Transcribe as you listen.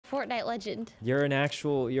Fortnite legend. You're a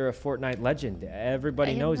Fortnite legend.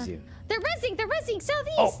 Everybody knows you. They're rezzing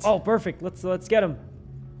southeast. Oh, perfect. Let's get them.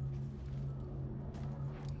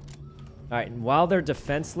 All right, and while they're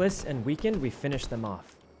defenseless and weakened, we finish them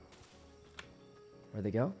off. Where'd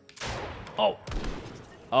they go? Oh.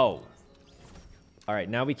 All right,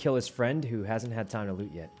 now we kill his friend who hasn't had time to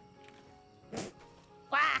loot yet.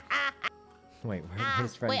 Wait, where did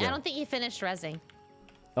his friend go? I don't think you finished rezzing.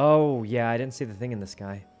 Oh, yeah, I didn't see the thing in the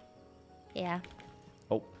sky. Yeah.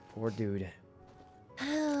 Oh, poor dude.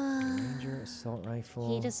 Ranger, assault rifle.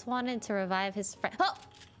 He just wanted to revive his friend.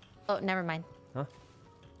 Oh, never mind. Huh?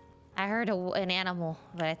 I heard an animal,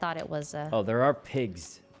 but I thought it was a... Oh, there are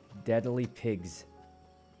pigs. Deadly pigs.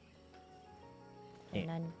 We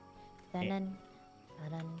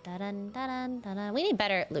need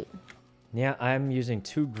better loot. Yeah, I'm using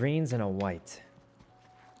 2 greens and a white.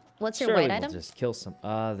 What's your white item? We'll just kill some.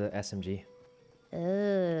 The SMG.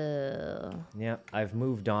 Oh. Yeah, I've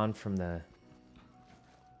moved on from the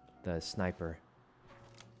sniper.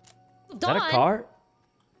 Is that a car?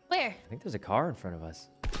 Where? I think there's a car in front of us.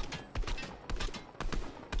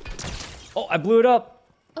 Oh, I blew it up.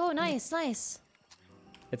 Oh, nice.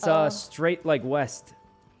 It's straight like west.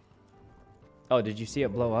 Oh, did you see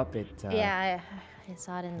it blow up? Yeah, I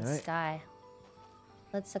saw it in the sky.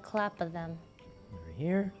 Let's a clap of them. Over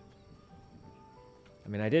here. I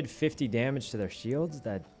mean, I did 50 damage to their shields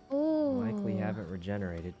that likely haven't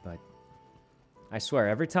regenerated, but I swear,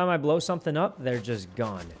 every time I blow something up, they're just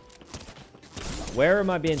gone. Where am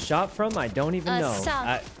I being shot from? I don't even know.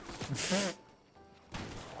 South.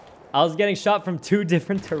 I was getting shot from 2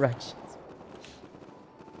 different directions.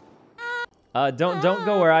 Don't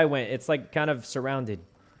go where I went. It's like kind of surrounded.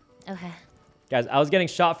 Okay. Guys, I was getting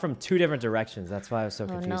shot from 2 different directions. That's why it was so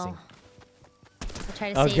confusing. No. I'll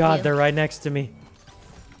try to save God, you. they're right next to me.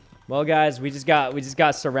 Well, guys, we just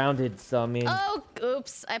got surrounded. So I mean. Oh,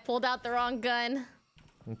 oops! I pulled out the wrong gun.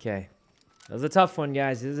 Okay, that was a tough one,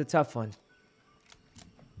 guys. This is a tough one.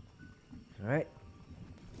 All right.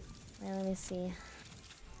 Wait, let me see.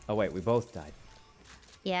 Oh wait, we both died.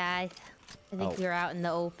 Yeah, I think we were out in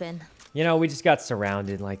the open. You know, we just got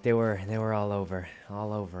surrounded. Like they were all over,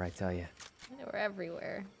 I tell you. They were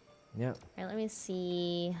everywhere. Yeah. All right, let me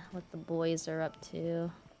see what the boys are up to.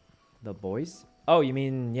 The boys? Oh, you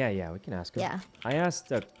mean, yeah, we can ask them. Yeah. I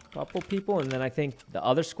asked a couple people, and then I think the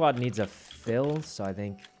other squad needs a fill, so I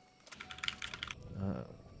think...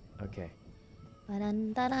 okay.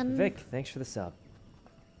 Vic, thanks for the sub.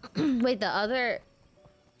 Wait, the other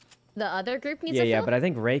group needs a fill? Yeah, but I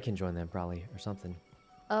think Ray can join them, probably, or something.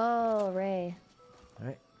 Oh, Ray. All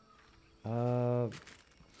right.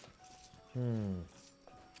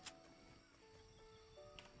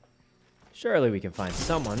 Surely we can find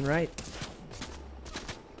someone, right?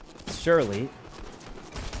 Surely.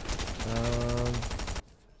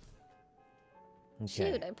 Okay.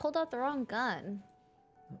 Shoot, I pulled out the wrong gun.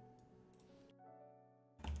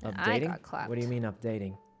 Updating? I got clapped. What do you mean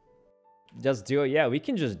updating? Just duo? Yeah, we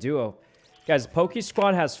can just duo. Guys, Poke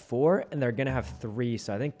Squad has 4, and they're gonna have 3,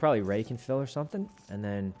 so I think probably Ray can fill or something. And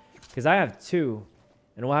then, because I have 2,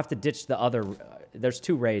 and we'll have to ditch the other. There's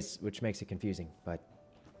 2 Rays, which makes it confusing, but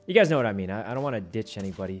you guys know what I mean. I don't want to ditch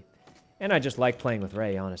anybody. And I just like playing with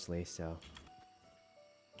Ray, honestly, so.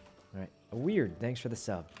 Alright. Weird. Thanks for the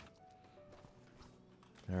sub.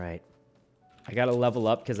 Alright. I gotta level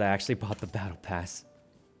up because I actually bought the battle pass.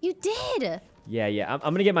 You did? Yeah.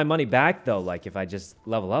 I'm gonna get my money back, though, like, if I just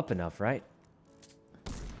level up enough, right?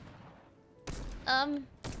 Oh.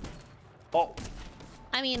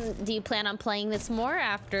 I mean, do you plan on playing this more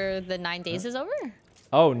after the 9 days is over?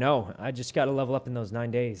 Oh, no. I just gotta level up in those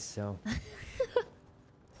 9 days, so.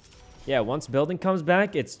 Yeah, once building comes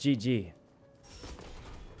back, it's GG.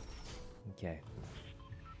 Okay.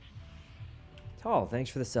 Tall, thanks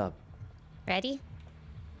for the sub. Ready?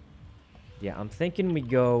 Yeah, I'm thinking we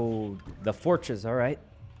go the fortress, all right?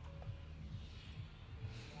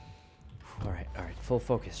 All right, full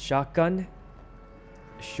focus. Shotgun,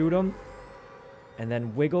 shoot him, and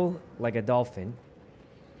then wiggle like a dolphin.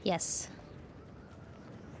 Yes.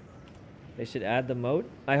 They should add the mode.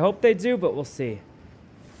 I hope they do, but we'll see.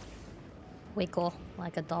 Wiggle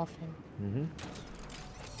like a dolphin. Mm-hmm.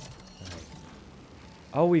 Right.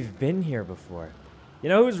 Oh, we've been here before. You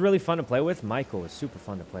know who's really fun to play with? Michael is super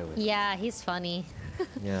fun to play with. Yeah, he's funny.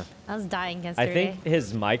 Yeah. I was dying yesterday. I think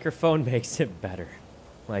his microphone makes it better.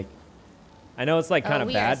 Like, I know it's like kind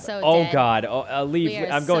of bad. So oh dead. God! Oh,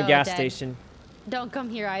 leave. I'm going gas station. Don't come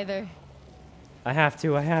here either. I have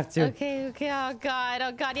to. Okay. Oh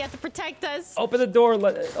God! You have to protect us. Open the door.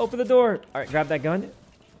 Open the door. All right, grab that gun.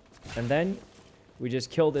 And then we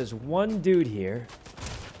just kill this one dude here.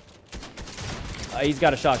 He's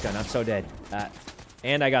got a shotgun. I'm so dead.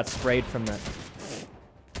 And I got sprayed from the...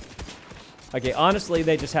 Okay, honestly,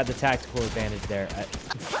 they just had the tactical advantage there.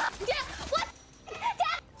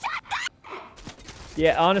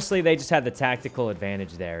 Yeah, honestly, they just had the tactical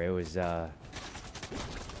advantage there. It was a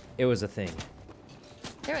thing.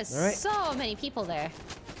 There was so many people there.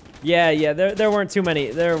 Yeah, there weren't too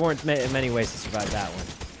many. There weren't many ways to survive that one.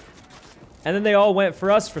 And then they all went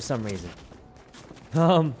for us for some reason.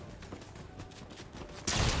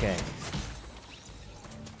 Okay.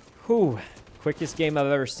 Whew. Quickest game I've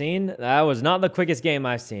ever seen. That was not the quickest game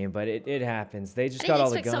I've seen, but it happens. They just got all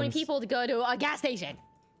the guns. I didn't expect so many people to go to a gas station.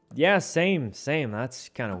 Yeah, same. That's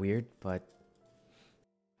kind of weird, but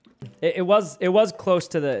it was close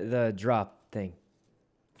to the drop thing.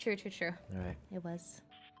 True. All right. It was.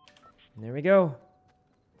 There we go.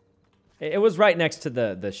 It was right next to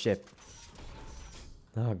the ship.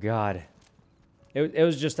 Oh God. It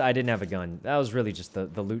was just I didn't have a gun. That was really just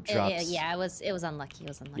the loot drops. Yeah, it was unlucky.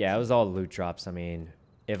 Yeah, it was all loot drops. I mean,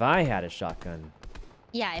 if I had a shotgun.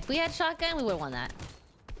 Yeah, if we had a shotgun, we would have won that.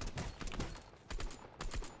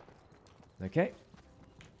 Okay.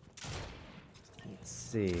 Let's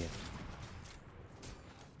see.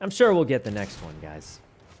 I'm sure we'll get the next one, guys.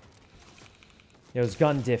 It was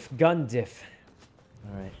gun diff.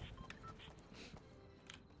 All right.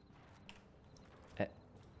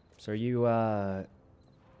 So are you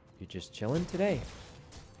just chilling today?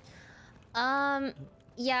 Yeah,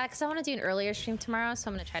 because I want to do an earlier stream tomorrow, so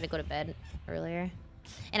I'm going to try to go to bed earlier.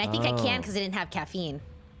 And I think I can because I didn't have caffeine.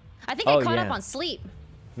 I think I caught up on sleep.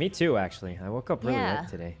 Me too, actually. I woke up really late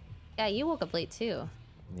today. Yeah, you woke up late too.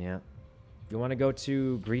 Yeah. You want to go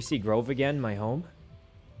to Greasy Grove again, my home?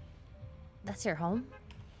 That's your home?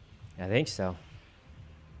 I think so.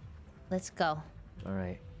 Let's go. All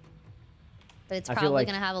right. But it's probably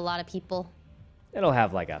going to have a lot of people. It'll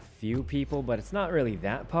have like a few people, but it's not really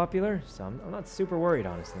that popular, so I'm not super worried,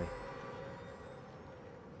 honestly.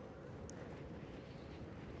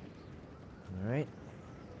 All right.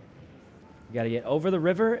 You got to get over the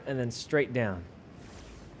river and then straight down.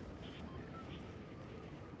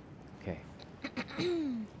 Okay.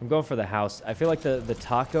 I'm going for the house. I feel like the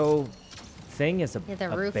taco thing is a bait. Yeah,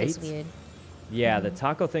 the roof is weird. Yeah, the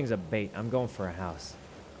taco thing's a bait. I'm going for a house.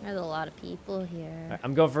 There's a lot of people here. Right,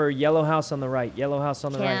 I'm going for yellow house on the right. Yellow house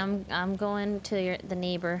on the right. I'm going to the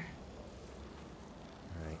neighbor.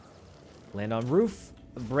 All right. Land on roof.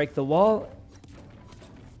 Break the wall.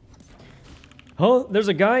 Oh, there's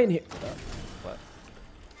a guy in here. What?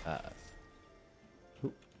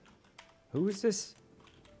 Who is this?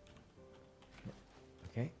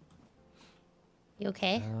 Okay. You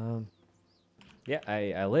okay? Yeah,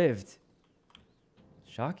 I lived.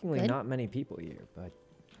 Shockingly, not many people here, but...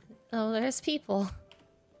 Oh, there's people.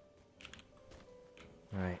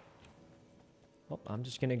 All right. Well, I'm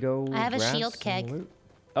just gonna go. I have a shield keg. Loot.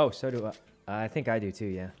 Oh, so do I. I think I do too.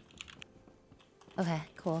 Yeah. Okay,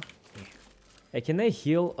 cool. Hey, can they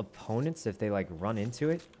heal opponents if they like run into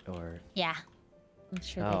it, or? Yeah, I'm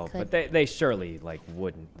sure they could. But they surely like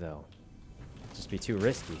wouldn't though. It'd just be too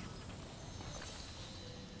risky.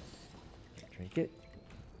 Drink it.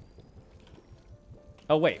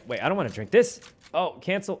 Oh wait, I don't want to drink this. Oh,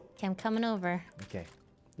 cancel. Okay, I'm coming over. Okay.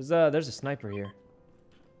 There's a sniper here.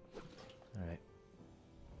 All right.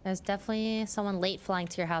 There's definitely someone late flying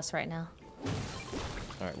to your house right now.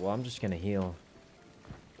 All right, well, I'm just gonna heal.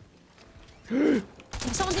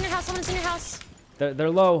 Someone's in your house, someone's in your house. They're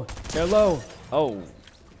low. They're low. Oh.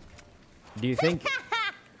 Do you think?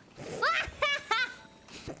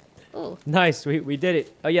 Ooh. Nice, we did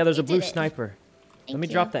it. Oh yeah, there's a blue sniper. Let me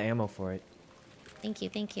drop the ammo for it. Thank you,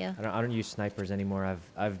 thank you. I don't use snipers anymore.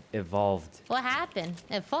 I've evolved. What happened?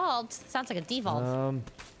 Evolved? Sounds like a devolve.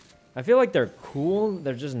 I feel like they're cool.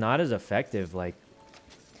 They're just not as effective. Like.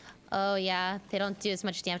 Oh yeah, they don't do as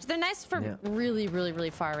much damage. They're nice for really, really,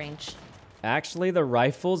 really far range. Actually, the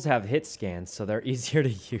rifles have hit scans, so they're easier to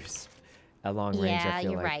use at long range. Yeah, I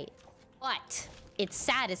feel you're like. right. But it's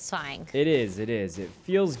satisfying. It is. It is. It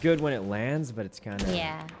feels good when it lands, but it's kind of.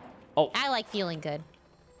 Yeah. Oh. I like feeling good.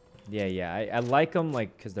 Yeah. I like them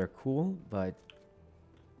like because they're cool, but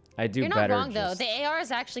I do better. You're not wrong though. The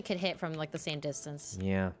ARs actually could hit from like the same distance.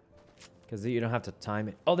 Yeah, because you don't have to time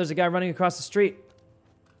it. Oh, there's a guy running across the street.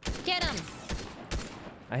 Get him.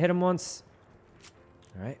 I hit him once.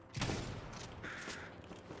 All right.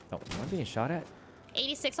 Oh, am I being shot at?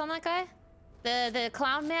 86 on that guy. The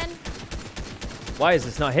clown man. Why is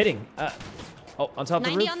this not hitting? Oh, on top of the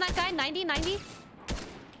roof. 90 on that guy. 90.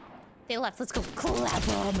 They left. Let's go clap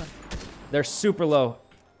them. They're super low.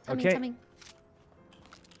 Okay. Coming.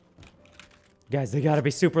 Guys, they gotta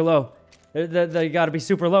be super low. They gotta be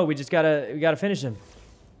super low. We gotta finish him.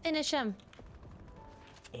 Finish him.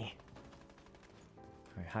 All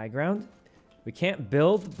right, high ground. We can't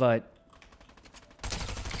build, but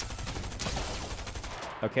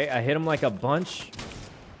okay, I hit him like a bunch.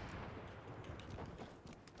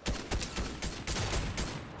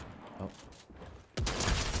 Oh,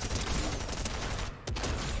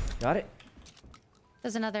 got it.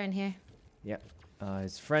 There's another in here. Yep.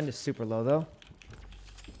 His friend is super low though.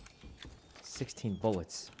 16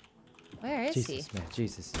 bullets. Where is he? Jesus, man,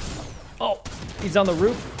 Jesus. Oh, he's on the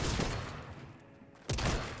roof.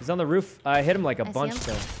 He's on the roof. I hit him like a bunch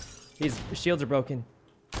though. His shields are broken.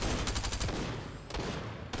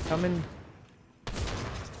 Coming.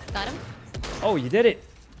 Got him. Oh, you did it.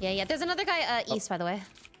 Yeah. There's another guy east, by the way.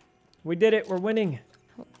 We did it. We're winning.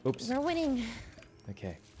 Oops. We're winning.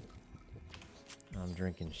 Okay. I'm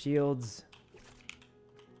drinking shields.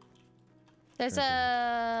 There's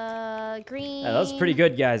a green. Yeah, that was pretty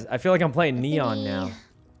good, guys. I feel like I'm playing Neon now.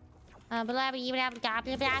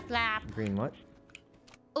 Green what?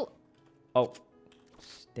 Oh. Oh.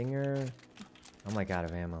 Stinger. I'm like out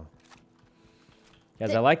of ammo.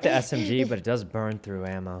 Guys, I like the SMG, but it does burn through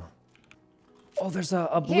ammo. Oh, there's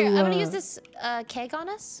a blue... Here, I'm gonna use this keg on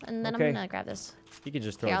us, and then I'm gonna grab this. You can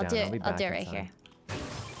just throw it down. I'll do it right here.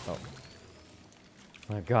 Oh.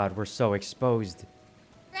 My God, we're so exposed.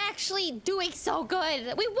 We're actually doing so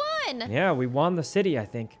good. We won! Yeah, we won the city, I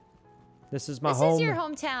think. This is my home. This is your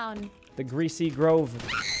hometown. The Greasy Grove.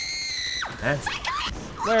 Huh?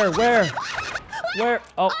 Where?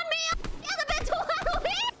 Oh. On me!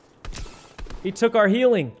 He took our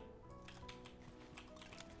healing.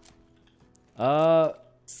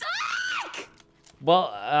 Suck!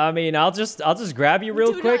 Well, I mean, I'll just grab you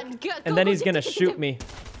real quick, and then he's gonna shoot me.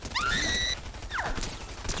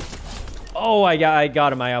 Oh, I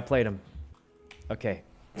got him. I outplayed him. Okay.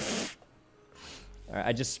 All right,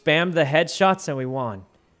 I just spammed the headshots and we won.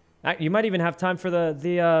 You might even have time for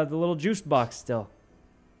the little juice box still.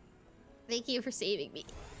 Thank you for saving me.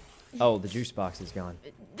 Oh, the juice box is gone.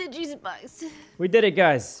 The juice box. We did it,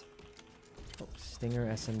 guys. Oh, Stinger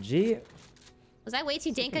SMG. Was I way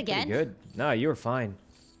too dank again? Pretty good. No, you were fine.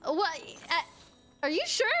 What? Are you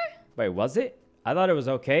sure? Wait, was it? I thought it was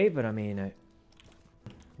okay, but I mean...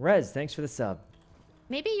 Rez, thanks for the sub.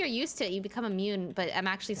 Maybe you're used to it. You become immune, but I'm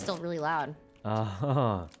actually still really loud. Wait,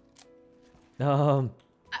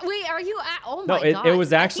 are you at... Oh my God. No, it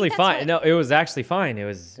was actually fine. No, it was actually fine. It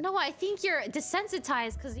was... No, I think you're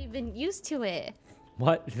desensitized because you've been used to it.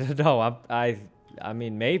 What? No, I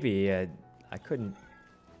mean, maybe. I couldn't...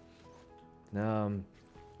 You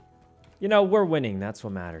know, we're winning. That's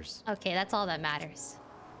what matters. Okay, that's all that matters.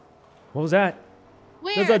 What was that?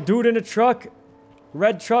 Where? There's a dude in a truck.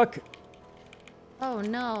 Red truck. Oh,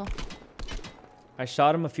 no. I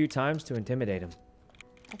shot him a few times to intimidate him.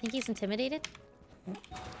 I think he's intimidated.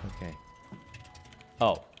 Okay.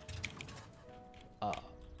 Oh.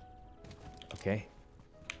 Okay.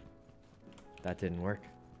 That didn't work.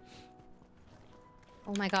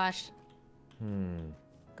 Oh my gosh.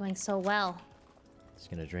 Going so well.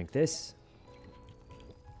 Just gonna drink this.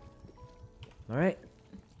 All right.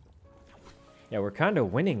 Yeah, we're kind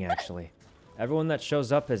of winning, actually. Everyone that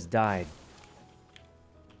shows up has died.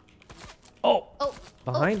 Oh!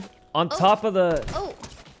 Behind? On top of the... Oh!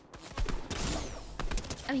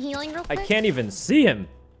 I'm healing real quick. I can't even see him.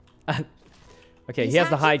 Okay, he has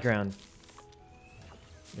the high ground.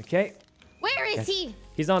 Okay. Where is he?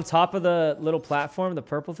 He's on top of the little platform, the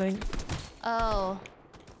purple thing. Oh.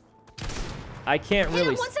 I can't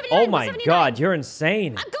really... Oh my God, you're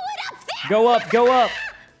insane. I'm going up there! Go up, go up.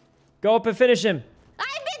 Go up and finish him.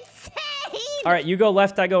 I'm insane! All right, you go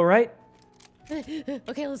left, I go right.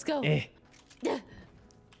 Okay, let's go.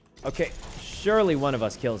 Okay, surely one of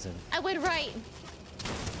us kills him. I went right.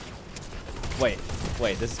 Wait,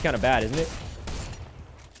 this is kind of bad, isn't it?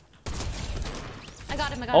 I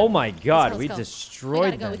got him, Oh my God, we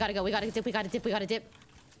destroyed them. We gotta go. We gotta dip.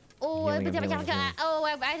 Oh, I have to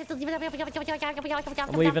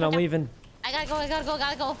leave. I'm leaving. I gotta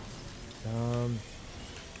go.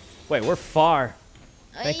 Wait, we're far.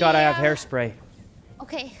 Thank God I have hairspray.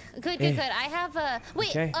 Okay, good. I have I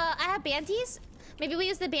have bandies. Maybe we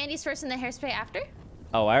use the bandies first and the hairspray after?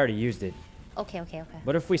 Oh, I already used it. Okay.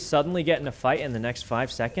 What if we suddenly get in a fight in the next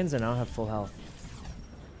 5 seconds and I don't have full health?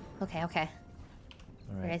 Okay. All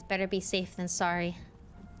right. Guys, better be safe than sorry.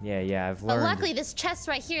 Yeah, I've learned. But luckily, this chest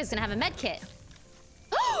right here is gonna have a med kit.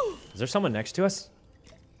 Is there someone next to us?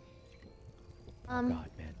 God,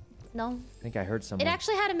 man. No. I think I heard someone. It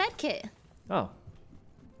actually had a med kit. Oh.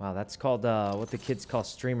 Wow, that's called what the kids call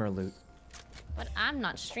streamer loot. But I'm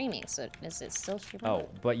not streaming, so is it still streaming? Oh,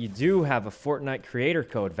 but you do have a Fortnite creator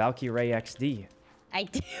code, Valkyrie XD. I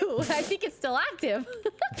do. I think it's still active.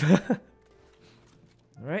 All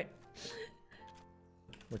right.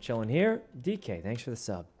 We're chilling here. DK, thanks for the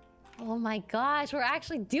sub. Oh my gosh, we're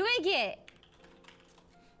actually doing it.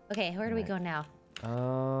 Okay, where do we go now?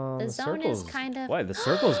 The zone is kind of... Why, the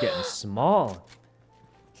circle's getting small.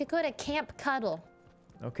 Could go to Camp Cuddle.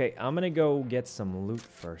 Okay, I'm gonna go get some loot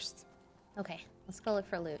first. Okay, let's go look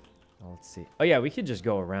for loot. Oh, let's see. Oh yeah, we could just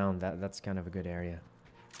go around. That's kind of a good area.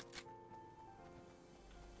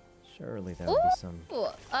 Surely there will be some...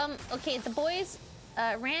 Okay, the boys,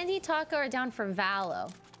 Randy, Taco are down for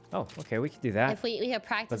Valo. Oh, okay, we could do that. If we have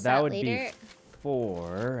practice but that would later. Be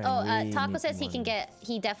 4. And Taco says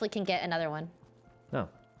he definitely can get another one. No.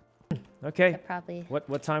 Okay. Probably.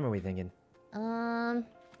 What time are we thinking? I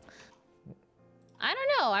don't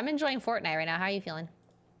know. I'm enjoying Fortnite right now. How are you feeling?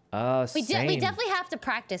 We definitely have to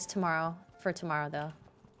practice tomorrow though.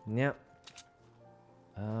 Yep.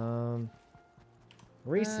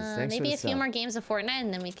 Reese's, thanks maybe for a few more games of Fortnite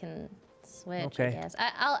and then we can switch. Okay. I guess.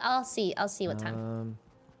 I'll see what time.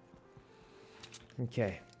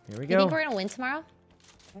 Okay. Here we go. You think we're gonna win tomorrow?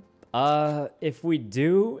 If we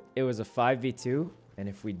do, it was a 5v2, and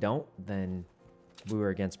if we don't, then we were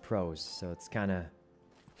against pros. So it's kind of,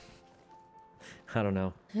 I don't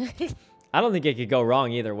know. I don't think it could go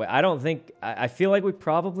wrong either way. I feel like we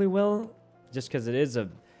probably will, just because it is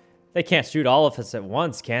they can't shoot all of us at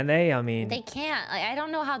once, can they? I mean, they can't. I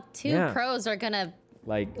don't know how two pros are gonna,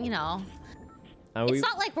 you know. It's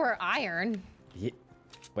not like we're iron. Yeah,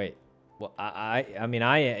 wait. Well, I mean,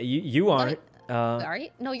 you aren't. Are you?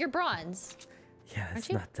 No, you're bronze. Yeah,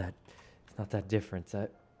 it's not that different.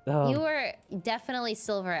 You were definitely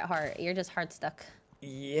silver at heart. You're just heart stuck.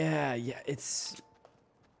 Yeah, it's.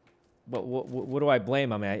 But what do I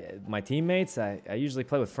blame? I mean, my teammates. I usually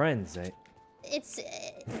play with friends. It's.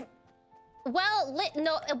 Well,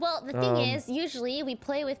 the thing is, usually we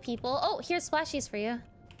play with people. Oh, here's splashies for you.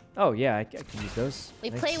 Oh yeah, I can use those.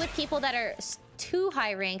 We play with people that are too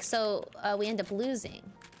high rank, so we end up losing.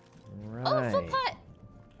 Right. Oh, full pot.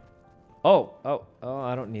 Oh,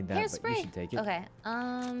 I don't need that, Hairspray. but you should take it. Okay.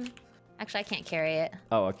 Actually, I can't carry it.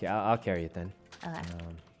 Oh, okay. I'll carry it then. Okay.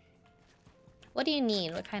 What do you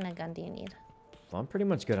need? What kind of gun do you need? Well, I'm pretty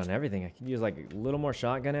much good on everything. I could use like a little more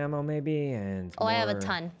shotgun ammo maybe, and I have a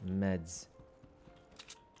ton. Meds.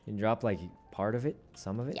 You can drop like part of it,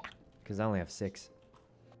 some of it? Yeah. Because I only have 6.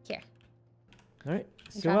 Here. All right.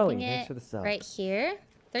 Sueli, thanks for the sub. Right here.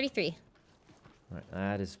 33. All right,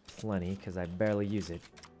 that is plenty because I barely use it.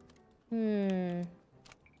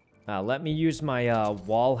 Let me use my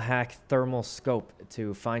wall hack thermal scope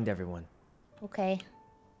to find everyone. Okay.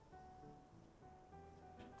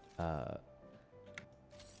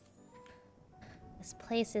 This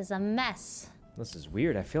place is a mess. This is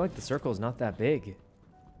weird. I feel like the circle is not that big.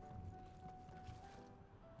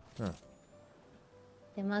 Huh.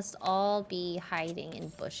 They must all be hiding in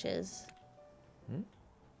bushes.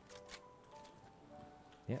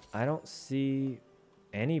 Yeah, I don't see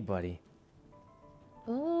anybody.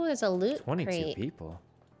 Ooh, there's a loot 22 crate. people.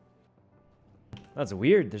 That's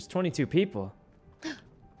weird. There's 22 people.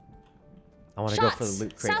 I want to go for the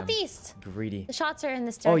loot crate. Southeast. I'm greedy. The shots are in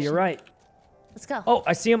this direction. Oh, you're right. Let's go. Oh,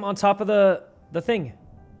 I see him on top of the thing.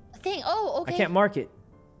 A thing. Oh, okay. I can't mark it.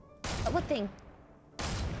 What thing?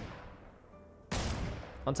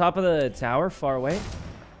 On top of the tower, far away.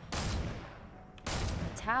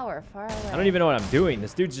 Tower far away. I don't even know what I'm doing.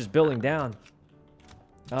 This dude's just building down.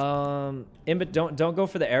 But don't go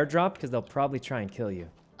for the airdrop because they'll probably try and kill you.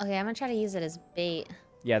 Okay, I'm gonna try to use it as bait.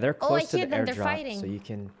 Yeah, they're close to the airdrop, they're fighting. so you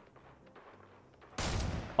can.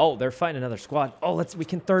 Oh, they're fighting another squad. Oh, we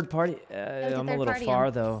can third party. I'm a little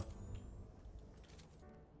far though.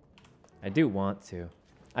 I do want to.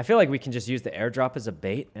 I feel like we can just use the airdrop as a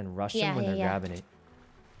bait and rush them when they're grabbing it.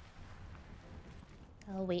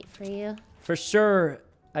 I'll wait for you. For sure,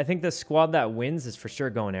 I think the squad that wins is for sure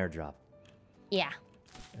going airdrop. Yeah.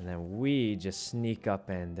 And then we just sneak up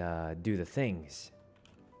and do the things.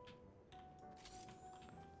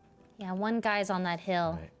 Yeah, one guy's on that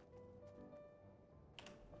hill. Right.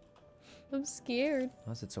 I'm scared.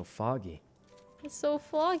 Why is it so foggy? It's so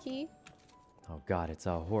foggy. Oh god, it's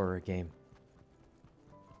a horror game.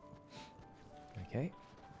 Okay.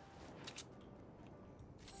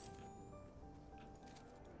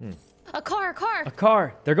 A car! A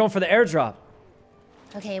car! They're going for the airdrop.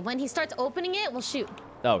 Okay, when he starts opening it, we'll shoot.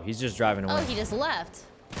 Oh, he's just driving away. Oh, he just left.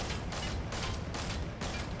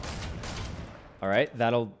 All right,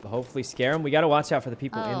 that'll hopefully scare him. We got to watch out for the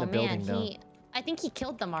people in the building, though. I think he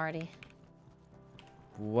killed them already.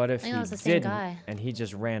 what if he didn't and he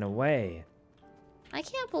just ran away? I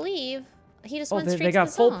can't believe he just Oh, went straight they to got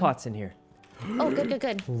the full zone. pots in here. Oh,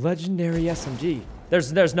 good. Legendary SMG.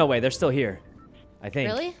 There's no way. They're still here. I think.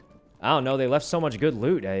 Really? I don't know. They left so much good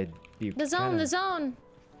loot. I'd be The zone.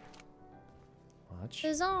 Watch.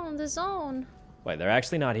 The zone. Wait, they're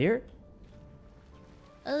actually not here?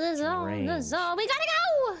 The zone. We gotta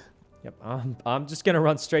go! Yep, I'm just gonna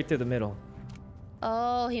run straight through the middle.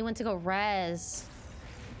 Oh, he went to go res.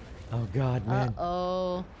 Oh god, man.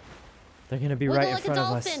 Uh-oh. They're gonna be right in front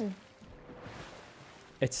of us. Dolphin.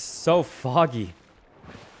 It's so foggy.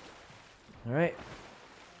 Alright.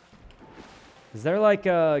 Is there like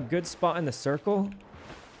a good spot in the circle?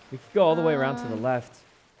 We could go all the way around to the left.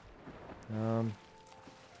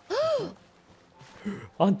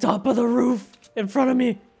 On top of the roof! In front of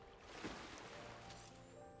me!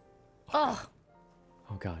 Oh.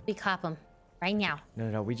 Oh god. We cop him. Right now.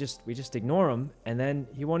 No. We just ignore him, and then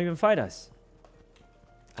he won't even fight us.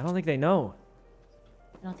 I don't think they know.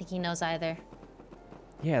 I don't think he knows either.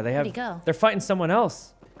 Yeah, they have. Where'd he go? They're fighting someone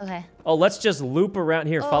else. Okay. Oh, let's just loop around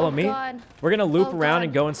here. Follow me. God. We're gonna loop around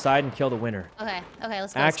and go inside and kill the winner. Okay,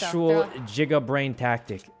 let's go. Actual Giga Brain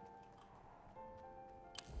tactic.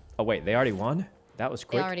 Oh wait, they already won? That was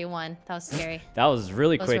quick. They already won. That was scary. That was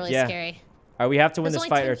really quick, really yeah. Scary. All right, we have to win There's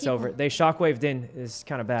this only fight 10 or it's over. people. They shockwaved in. It's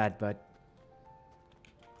kind of bad, but...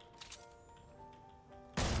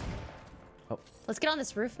 Oh. Let's get on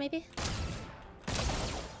this roof, maybe?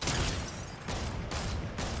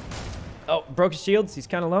 Oh, broke his shields. He's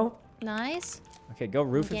kind of low. Nice. Okay, go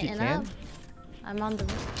roof if you can. Up. I'm on the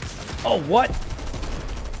roof. Oh, what?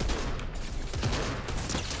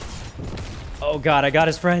 Oh god, I got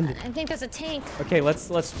his friend. I think there's a tank. Okay, let's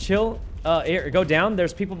chill. Here, go down.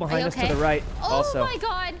 There's people behind us to the right. Oh also. my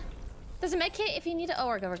god. There's a med kit if you need to. Oh,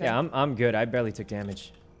 we're good. Yeah, I'm good. I barely took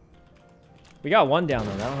damage. We got one down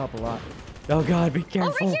though. That'll help a lot. Oh god, be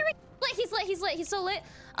careful. Oh, right here. He's lit. He's so lit.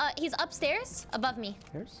 He's upstairs above me.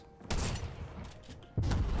 Upstairs?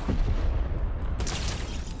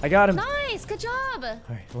 I got him. Nice. Good job. All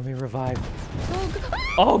right, let me revive.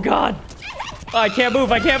 Oh, oh god. Oh, I can't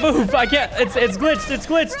move. I can't. It's glitched. It's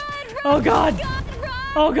glitched. Run, oh god. Run.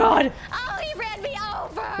 Oh god. Oh, he ran me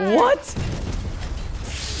over. What?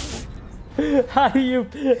 How do you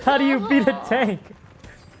beat a tank?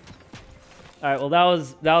 All right. Well, that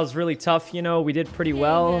was really tough. You know, we did pretty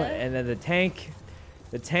well, and then the tank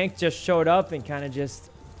just showed up and kind of just.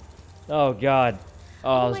 Oh god. Oh,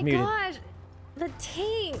 I was muted. Oh my god. The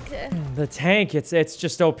tank. The tank. It's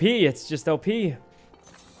just OP. It's just OP.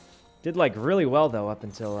 Did like really well though up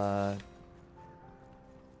until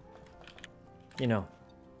you know,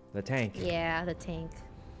 the tank. Yeah, the tank.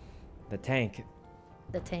 The tank.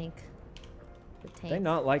 The tank. The tank. They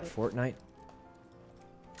not like Fortnite?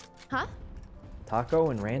 Huh? Taco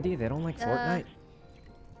and Randy, they don't like Fortnite?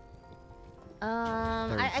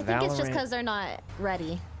 I think it's just because they're not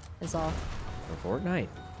ready, is all. For Fortnite?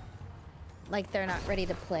 Like they're not ready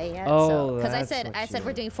to play yet. Oh, because I said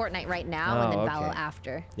we're doing Fortnite right now and then Valo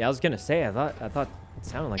after. Yeah, I was gonna say I thought it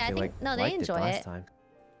sounded like they liked it last time.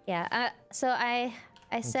 Yeah. So I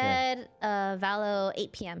said Valo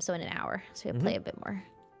 8 p.m. so in an hour, so we play a bit more.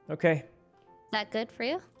 Okay. Is that good for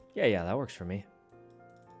you? Yeah, that works for me.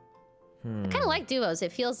 I kind of like duos.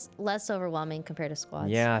 It feels less overwhelming compared to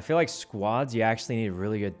squads. Yeah, I feel like squads you actually need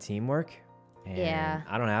really good teamwork. And yeah.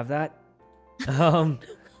 I don't have that.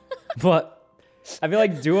 But I feel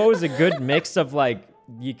like duo is a good mix of like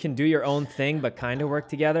you can do your own thing but kind of work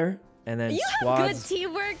together, and then squads. Have good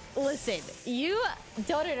teamwork. Listen, you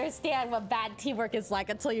don't understand what bad teamwork is like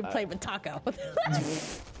until you play with Taco.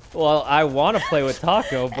 Well, I want to play with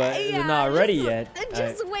Taco, but they're not ready yet.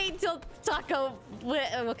 Just wait till Taco.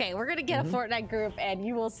 Okay, we're gonna get a Fortnite group, and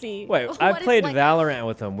you will see. Wait, I played Valorant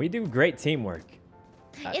with him. We do great teamwork.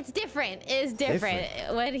 It's different. It's different.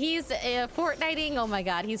 When he's Fortniting, oh my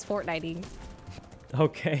god, he's Fortniting.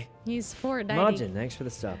 Okay. He's Fortniting. Majin, thanks for the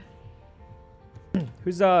sub.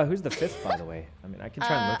 Who's the fifth, by the way? I mean, I can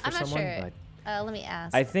try and look for someone, sure. but let me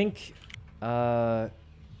ask. I think.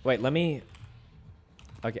 Wait, let me.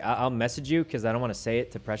 Okay, I'll message you because I don't want to say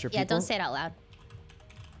it to pressure people. Yeah, don't say it out loud.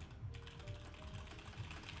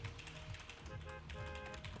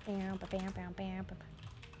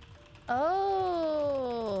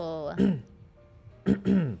 Oh.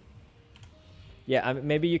 Yeah, I mean,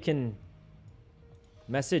 maybe you can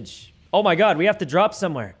message. Oh my god, we have to drop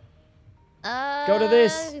somewhere. Go to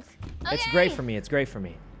this. Okay. It's great for me. It's great for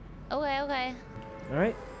me. Okay. All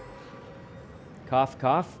right. Cough,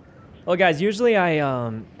 cough. Well, guys, usually I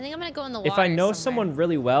think I'm gonna go in the water. if I know somewhere. someone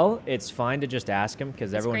really well, it's fine to just ask him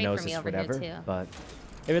because everyone knows this whatever. But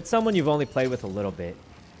if it's someone you've only played with a little bit,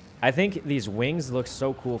 I think these wings look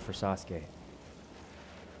so cool for Sasuke.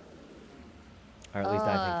 Or at least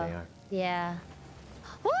I think they are. Yeah.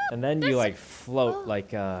 And then you like float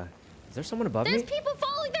like is there someone above me? There's people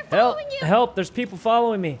following. They're following you. Help! There's people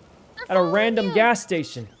following me at a random gas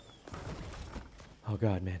station. Oh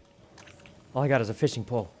god, man. All I got is a fishing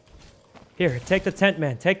pole. Here, take the tent,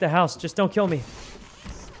 man. Take the house. Just don't kill me.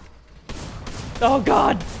 Oh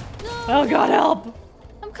god! No, oh god, help!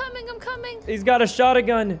 I'm coming. I'm coming. He's got a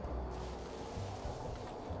shotgun.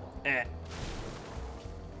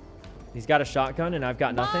 He's got a shotgun and I've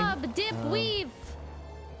got nothing. Bob, dip, weave.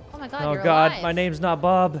 Oh my god, oh you're god, alive. my name's not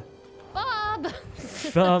Bob. Bob.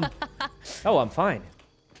 Oh, I'm fine.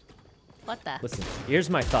 What the? Listen, here's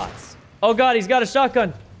my thoughts. Oh god, he's got a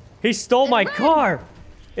shotgun. He stole my car.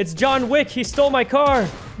 It's John Wick. He stole my car.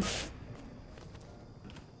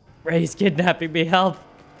 Ray's kidnapping me. Help.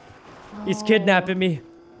 He's kidnapping me.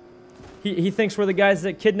 He thinks we're the guys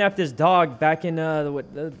that kidnapped his dog back in what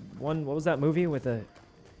was that movie with a...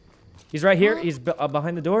 He's right here. He's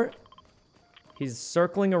behind the door. He's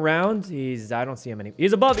circling around. I don't see him anymore.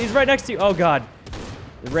 He's above. He's right next to you. Oh, God.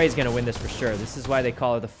 Ray's going to win this for sure. This is why they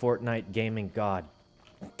call her the Fortnite gaming god.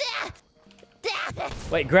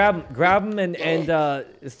 Wait, grab him and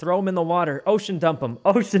throw him in the water. Ocean dump him.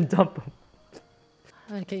 Ocean dump him.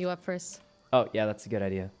 I'm going to get you up first. Oh, yeah, that's a good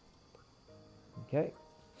idea. Okay.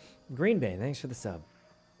 Green Bay, thanks for the sub.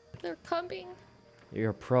 They're coming.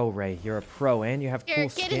 You're a pro, Ray. You're a pro, and you have cool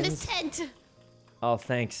skins. Get in this tent. Oh,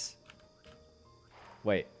 thanks.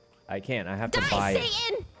 Wait, I can't. I have to Die, buy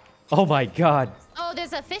Satan! it. Oh my god. Oh,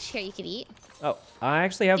 there's a fish here you could eat. Oh, I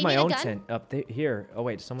actually have my own gun? tent up here. Oh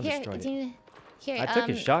wait, someone destroyed it. Here, I took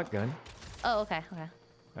his shotgun. Oh, okay. All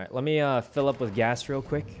right, let me fill up with gas real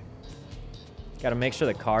quick. Gotta make sure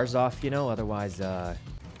the car's off, you know, otherwise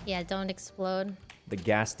yeah, don't explode. The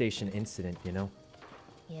gas station incident, you know.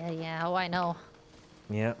 Yeah. Oh, I know.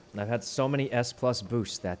 Yeah, I've had so many S+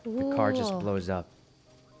 boosts that the car just blows up.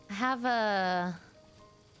 I have a...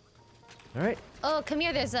 All right. Oh, come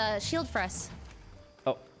here. There's a shield for us.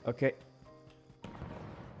 Oh, okay.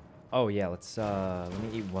 Oh, yeah, let's, let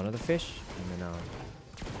me eat one of the fish, and then,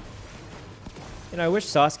 you know, I wish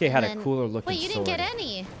Sasuke had a cooler looking sword. Wait, you didn't get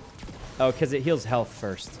any. Oh, because it heals health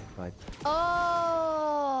first, but...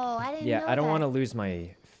 Oh, I didn't know Yeah, I don't that. want to lose my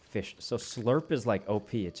fish. So Slurp is like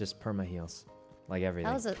OP. It just perma-heals. Like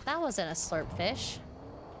everything. That wasn't a slurp fish.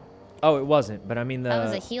 Oh, it wasn't, but I mean that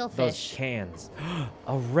was a heal those fish. cans.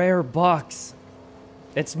 A rare box.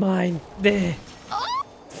 It's mine. Oh!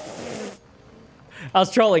 I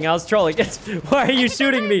was trolling. Why are you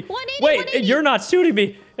shooting me? 180, Wait, 180. you're not shooting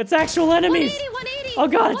me. It's actual enemies. 180. Oh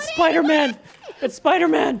god, it's Spider-Man. It's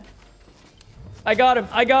Spider-Man. I got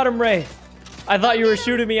him, Ray. I thought you were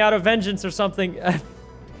shooting me out of vengeance or something.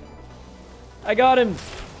 I got him.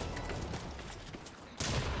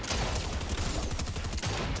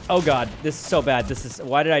 Oh god, this is so bad.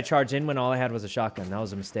 Why did I charge in when all I had was a shotgun? That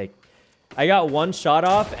was a mistake. I got one shot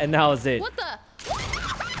off and that was it. What the?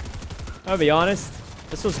 I'll be honest.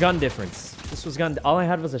 This was gun difference. All I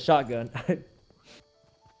had was a shotgun. It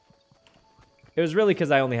was really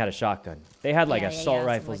because I only had a shotgun. They had like assault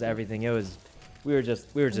rifles, everything. We were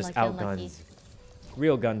just outgunned.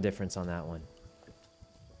 Real gun difference on that one.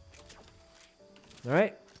 All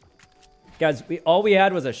right. Guys, all we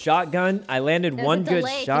had was a shotgun. I landed one good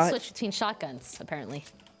shot. Switch between shotguns, apparently.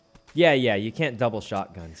 Yeah, you can't double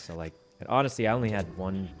shotguns. So like, honestly, I only had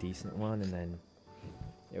one decent one, and then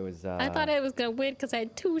it was. I thought I was gonna win because I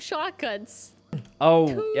had 2 shotguns. Oh,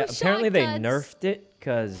 yeah. Apparently they nerfed it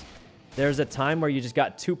because there's a time where you just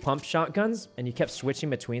got 2 pump shotguns and you kept switching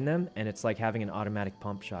between them, and it's like having an automatic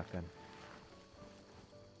pump shotgun.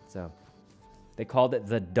 So they called it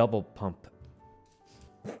the double pump.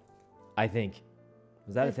 I think.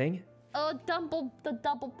 Was that a thing? Oh, the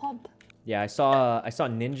double pump. Yeah, I saw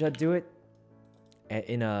Ninja do it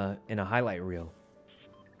in a highlight reel.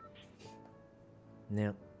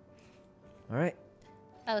 Yeah. All right.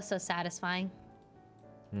 That was so satisfying.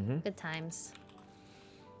 Mm-hmm. Good times.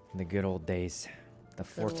 The good old days. The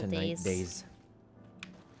Fortnite days. days.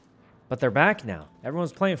 But they're back now.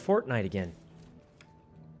 Everyone's playing Fortnite again.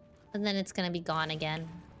 And then it's gonna be gone again.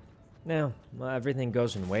 No, well, everything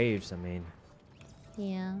goes in waves, I mean.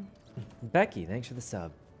 Yeah. Becky, thanks for the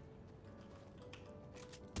sub.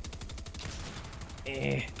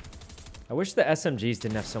 I wish the SMGs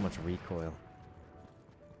didn't have so much recoil.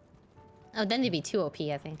 Oh, then they'd be too OP,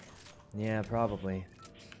 I think. Yeah, probably.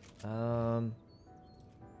 Oh.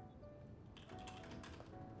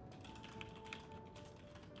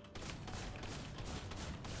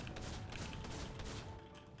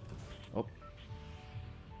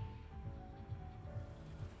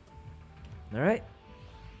 All right.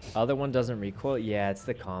 Other one doesn't recoil. Yeah, it's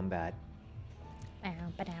the combat. You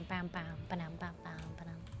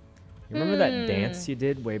remember that dance you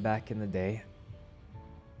did way back in the day?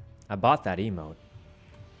 I bought that emote.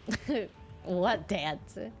 What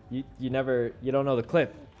dance? You don't know the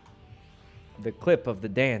clip. The clip of the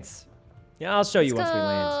dance. Yeah, I'll show you once we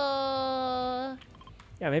land.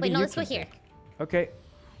 Yeah, maybe Wait, no, you let's go can here. pick. Okay.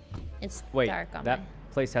 It's Wait, dark on that my...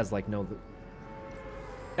 place has like no loot.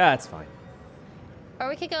 Yeah, it's fine. Or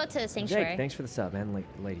we could go to the sanctuary. Jake, thanks for the sub, man,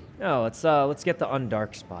 lady. No, let's get the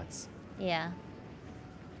undark spots. Yeah.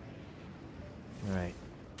 All right.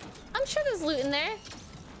 I'm sure there's loot in there.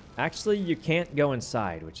 Actually, you can't go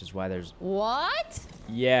inside, which is why there's... What?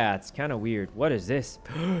 Yeah, it's kind of weird. What is this?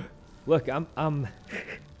 Look, I'm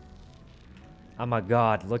a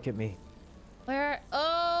god. Look at me. Where?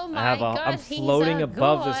 Oh my God! I'm floating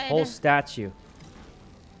above this whole statue.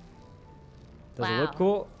 Does it look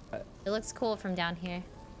cool? It looks cool from down here.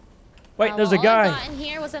 Wait, there's a guy. All I got in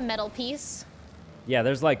here was a metal piece. Yeah,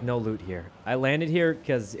 there's like no loot here. I landed here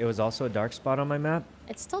because it was also a dark spot on my map.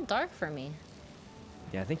 It's still dark for me.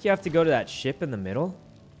 Yeah, I think you have to go to that ship in the middle.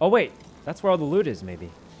 Oh wait, that's where all the loot is, maybe.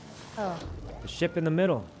 Oh. The ship in the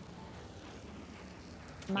middle.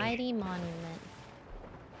 Mighty monument.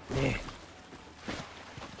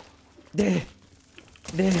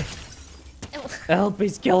 Help,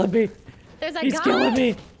 he's killing me. There's a He's guy. killing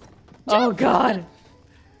me. Oh God.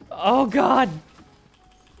 Oh God.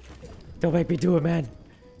 Don't make me do it, man.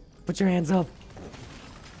 Put your hands up.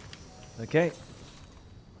 Okay.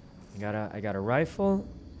 I got a rifle.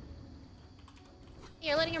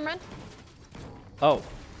 You're letting him run? Oh.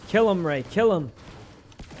 Kill him, Ray. Kill him.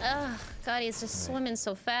 Ugh, God, he's just swimming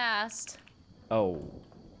so fast. Oh.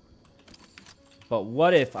 But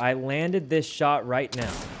what if I landed this shot right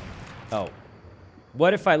now? Oh.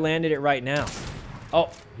 What if I landed it right now? Oh,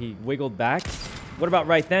 he wiggled back. What about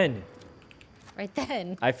right then? Right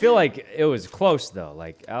then. I feel like it was close though.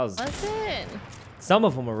 Like I was. Was it? Some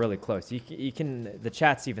of them were really close. You can. The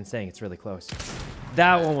chat's even saying it's really close.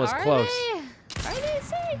 That one was close. Are they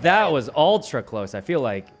saying that was ultra close. I feel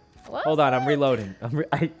like. Was Hold on, I'm it? reloading. I'm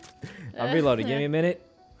reloading. Give me a minute.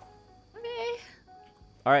 Okay.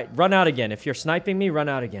 All right, run out again. If you're sniping me, run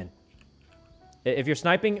out again. If you're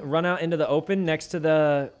sniping, run out into the open next to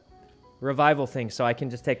the revival thing so I can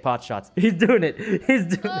just take pot shots. He's doing it. He's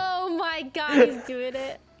doing it. Oh my God, he's doing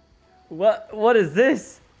it. What is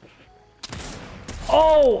this?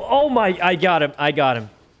 Oh my, I got him.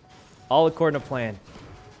 All according to plan.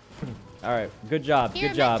 All right, good job. Here,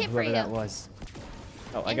 Good job, medkit for whoever you. that was.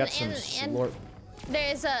 Oh, I got some slorp.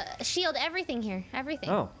 There's a shield, everything here, everything.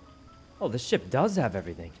 Oh, this ship does have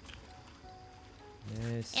everything.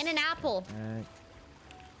 This, And an apple.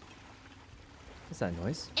 What's that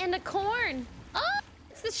noise? And a corn. Oh,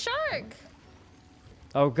 it's the shark.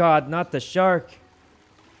 Oh God, not the shark.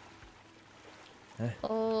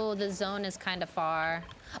 Oh, the zone is kind of far.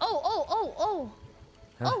 Oh,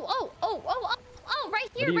 right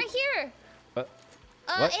here, right here. What?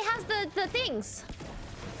 It has the things.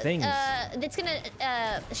 Things. It's gonna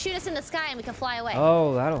shoot us in the sky and we can fly away.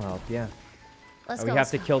 Oh, that'll help, yeah. Let's We go. have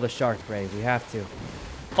to kill the shark, Ray. We have to.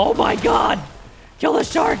 Oh my God! Kill the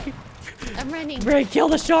shark! I'm running. Ray, kill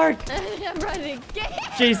the shark! I'm running.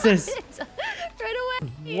 Jesus! Right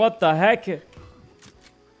away. What the heck?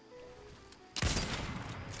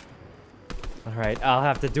 All right, I'll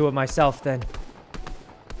have to do it myself then.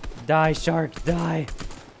 Die, shark, die.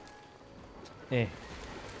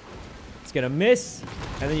 It's gonna miss,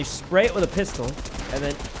 and then you spray it with a pistol, and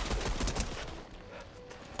then...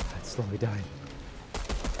 It's slowly dying.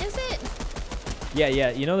 Is it?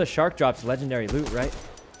 Yeah, you know the shark drops legendary loot, right?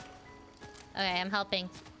 Okay, I'm helping.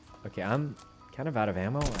 Okay, I'm kind of out of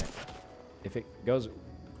ammo. If it goes...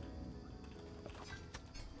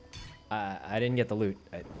 I didn't get the loot.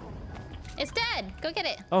 It's dead. Go get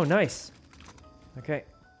it. Oh, nice. Okay.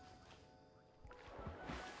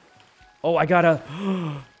 Oh, I got a...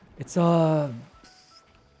 It's a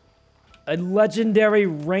legendary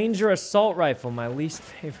Ranger assault rifle, my least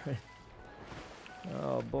favorite.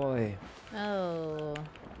 Oh, boy. Oh.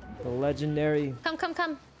 The legendary...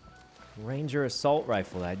 Come. Ranger assault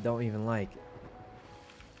rifle that I don't even like.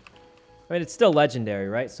 I mean, it's still legendary,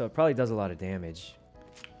 right? So it probably does a lot of damage.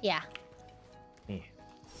 Yeah. Okay.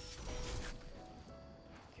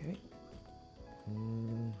 I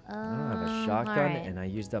don't have a shotgun, alright. and I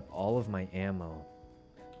used up all of my ammo.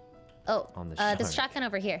 Oh, On the there's shark. shotgun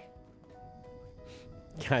over here.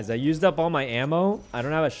 Guys, I used up all my ammo. I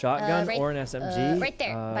don't have a shotgun right- or an SMG. Right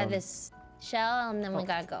there, by this shell, and then we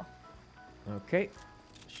gotta go. Okay.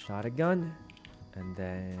 Shot a gun. And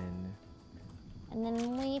then... And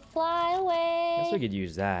then we fly away. I guess we could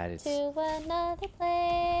use that. It's... to another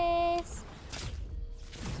place.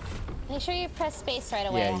 Make sure you press space right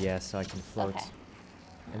away. Yeah, so I can float. Okay.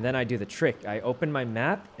 And then I do the trick. I open my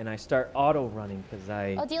map and I start auto running because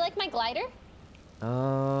I... Oh, do you like my glider? You're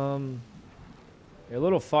a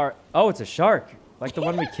little far. Oh, it's a shark. Like the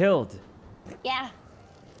one we killed. Yeah.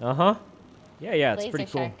 Uh-huh. Yeah, it's Laser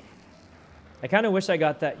pretty cool. shark. I kind of wish I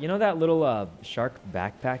got that. You know that little shark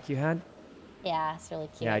backpack you had? Yeah, it's really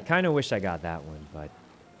cute. Yeah, I kind of wish I got that one, but,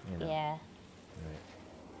 you know. Yeah. All right.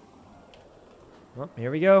 Well,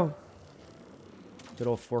 here we go. Good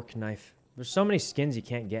old fork knife. There's so many skins you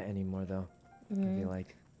can't get anymore, though. I feel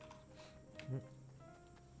like.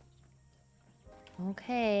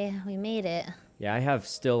 Okay, we made it. Yeah, I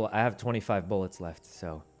have 25 bullets left,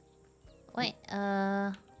 so. Wait,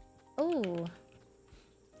 oh.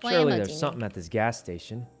 Surely there's something at this gas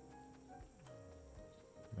station.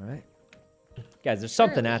 All right. Guys, there's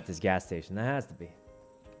something at this gas station. There has to be.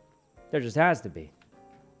 There just has to be.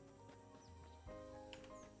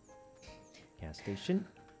 Gas station.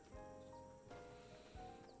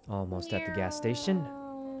 Almost at the gas station.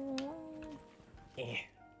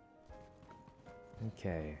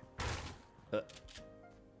 Okay.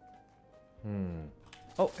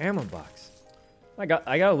 Oh, ammo box. I got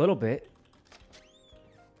a little bit.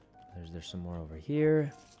 There's some more over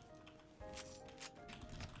here.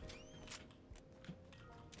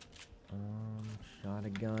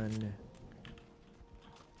 Shotgun.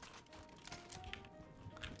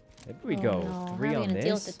 Maybe we go 3 on this.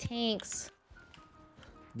 Deal with the tanks.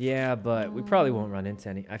 Yeah, but we probably won't run into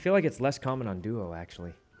any. I feel like it's less common on duo,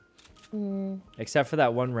 actually. Except for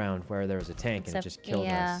that one round where there was a tank and it just killed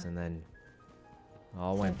us, and then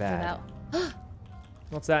all went bad.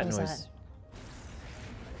 What's that noise?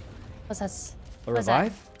 What's that? A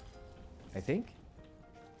revive? I think.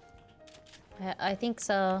 I think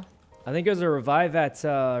so. I think it was a revive at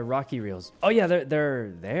Rocky Reels. Oh yeah,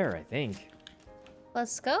 they're there, I think.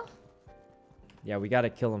 Let's go. Yeah, we gotta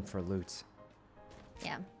kill them for loot.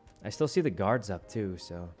 Yeah. I still see the guards up too,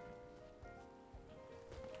 so.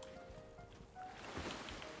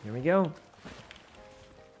 Here we go.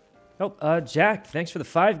 Oh, Jack, thanks for the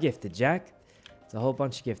 5 gifted, Jack. It's a whole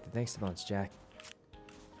bunch of gifted. Thanks a bunch, Jack.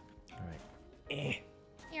 All right.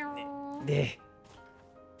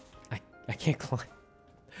 I can't climb.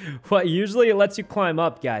 What? Usually it lets you climb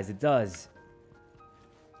up, guys. It does.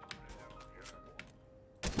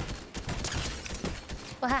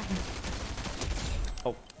 What happened?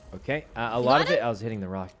 Oh, okay. A lot of it, I was hitting the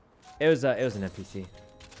rock. It was an NPC.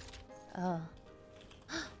 Oh.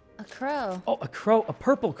 A crow. Oh, a crow. A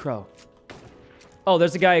purple crow. Oh,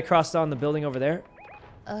 there's a guy across on the building over there.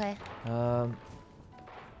 Okay. All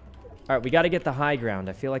right, we got to get the high ground.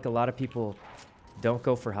 I feel like a lot of people don't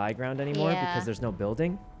go for high ground anymore because there's no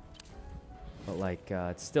building. But like,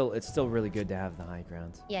 it's still really good to have the high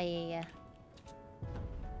ground. Yeah.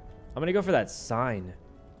 I'm gonna go for that sign.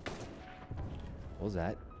 What was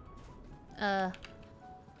that? I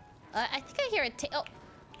think I hear a tank. Oh,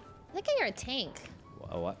 I think I hear a tank.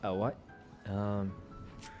 What? What?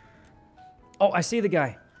 Oh, I see the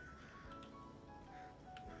guy.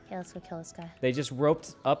 Okay, let's go kill this guy. They just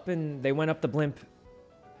roped up and they went up the blimp.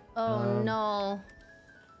 Oh no.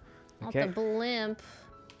 Okay. Not the blimp.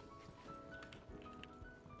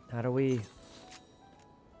 How do we?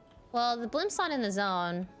 Well, the blimp's not in the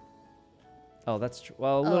zone. Oh, that's true.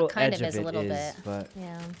 Well, a little kind edge of is it a little bit. But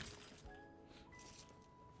yeah.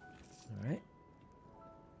 All right.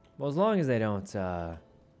 Well, as long as they don't.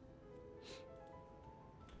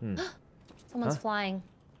 Someone's flying.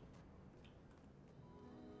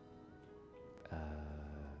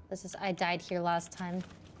 I died here last time.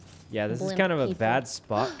 Yeah, this is kind of a bad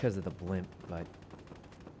spot because of the blimp, but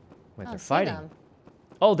wait, they're fighting.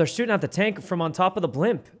 Oh, they're shooting at the tank from on top of the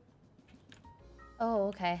blimp. Oh,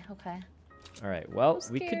 okay. All right, well,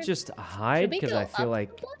 we could just hide because I feel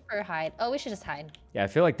like. Or hide. Oh, we should just hide. Yeah, I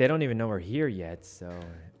feel like they don't even know we're here yet, so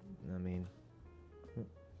I mean.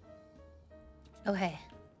 Okay.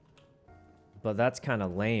 But that's kind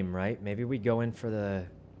of lame, right? Maybe we go in for the.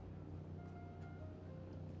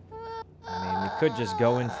 I mean, we could just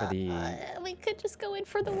go in for the. We could just go in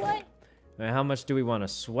for the what? I mean, how much do we want to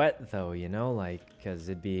sweat, though? You know, like, because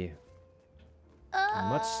it'd be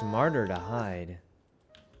much smarter to hide.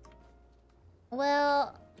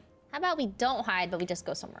 Well, how about we don't hide, but we just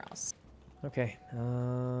go somewhere else? Okay.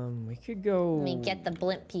 We could go. Let me get the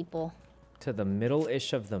blimp people. To the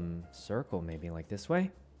middle-ish of the circle, maybe, like this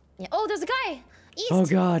way. Yeah. Oh, there's a guy. East. Oh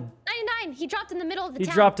God. 99. He dropped in the middle of the town.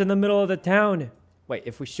 He dropped in the middle of the town. Wait,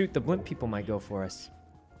 if we shoot, the blimp people might go for us.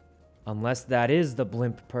 Unless that is the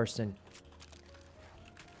blimp person.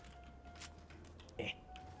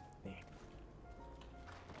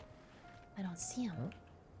 don't see him. Huh?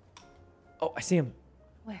 Oh, I see him.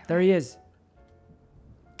 Where? There he is.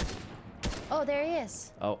 Oh, there he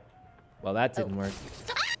is. Oh, well, that didn't work.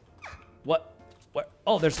 What? What?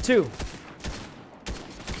 Oh, there's two.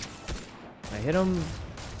 I hit him.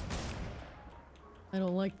 I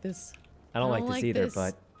don't like this. I don't like this either,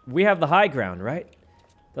 but we have the high ground, right?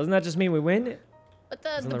 Doesn't that just mean we win? But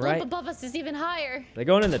the blimp right above us is even higher. They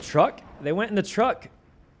going in the truck? They went in the truck.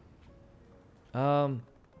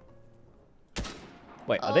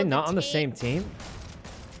 Wait, are they not on the same team?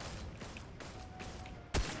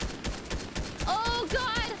 Oh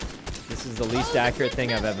God! This is the least accurate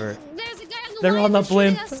thing I've ever. There's a guy on the They're on the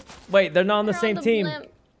blimp. Us. Wait, they're not on the same team.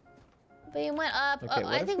 But he went up. Okay,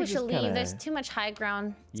 I think we should leave. Kinda... There's too much high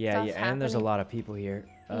ground. Yeah, yeah, and there's a lot of people here.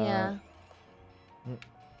 Yeah.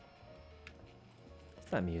 What's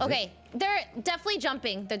that music? Okay, they're definitely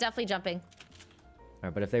jumping. They're definitely jumping. All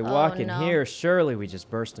right, but if they walk in here, surely we just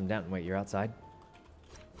burst them down. Wait, you're outside?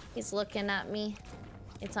 He's looking at me.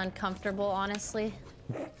 It's uncomfortable, honestly.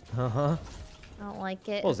 Uh-huh. I don't like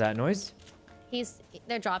it. What was that noise?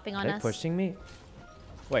 They're dropping on us. They're pushing me?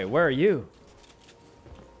 Wait, where are you?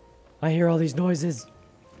 I hear all these noises.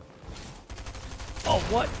 Oh,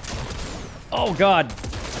 what? Oh, God.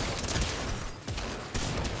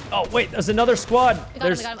 Oh, wait, there's another squad.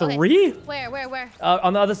 There's three? Okay. Where?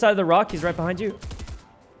 On the other side of the rock. He's right behind you.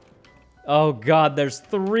 Oh, God, there's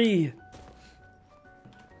three.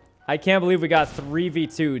 I can't believe we got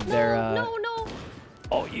 3v2'd there. No.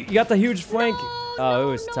 Oh, you got the huge flank. No,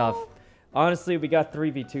 it was tough. Honestly, we got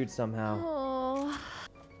 3v2'd somehow. Oh,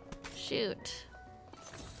 shoot.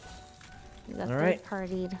 We got all right.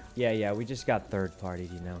 third-partied. Yeah, we just got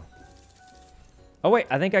third-partied, you know. Oh, wait,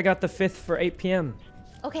 I think I got the 5th for 8 p.m.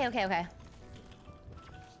 Okay. All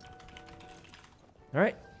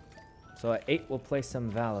right. So at 8, we'll play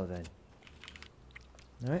some Valo then.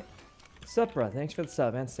 All right. What's up, bro? Thanks for the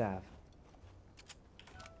sub and Sav.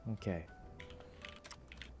 Okay.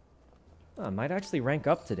 Oh, I might actually rank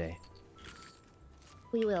up today.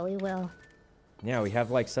 We will. Yeah, we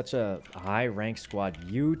have like such a high rank squad.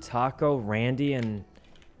 You, Taco, Randy, and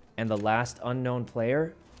the last unknown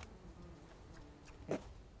player.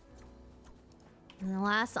 The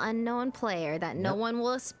last unknown player that no one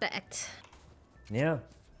will expect. Yeah.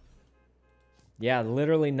 Yeah,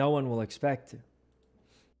 literally no one will expect.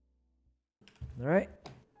 All right.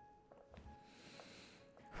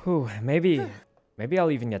 Whew, maybe I'll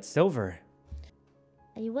even get silver.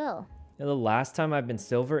 You will. Yeah, the last time I've been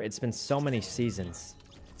silver, it's been so many seasons.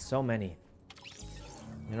 So many.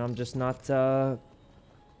 You know, I'm just not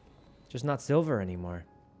silver anymore.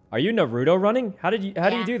 Are you Naruto running? How do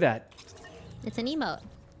you do that? It's an emote.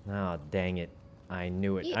 Oh, dang it. I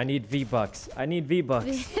knew it. I need V-Bucks. I need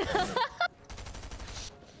V-Bucks.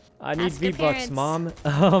 I need V-Bucks, Mom.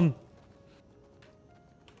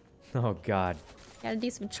 Oh, God. Gotta do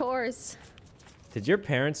some chores. Did your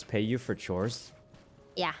parents pay you for chores?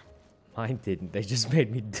 Yeah. Mine didn't. They just made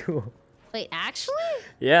me do them. Wait, actually?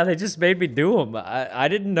 Yeah, they just made me do them. I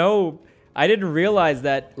didn't know. I didn't realize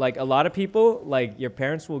that, like, a lot of people, like, your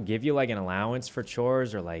parents will give you, like, an allowance for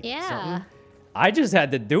chores or, like, something. I just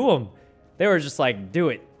had to do them. They were just like, do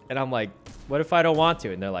it. And I'm like, what if I don't want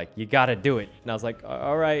to? And they're like, you got to do it. And I was like,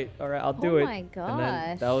 all right, I'll do it. Oh, my gosh. And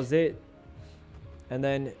then that was it. And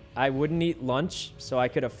then I wouldn't eat lunch so I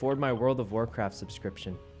could afford my World of Warcraft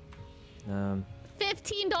subscription.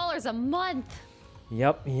 $15 a month.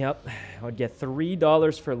 Yep. I would get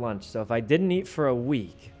 $3 for lunch. So if I didn't eat for a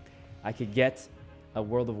week, I could get a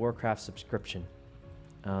World of Warcraft subscription.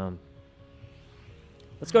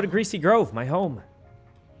 Let's go to Greasy Grove, my home.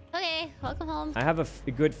 Okay, welcome home. I have a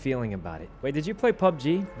good feeling about it. Wait, did you play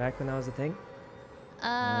PUBG back when that was a thing?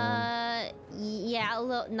 Yeah, a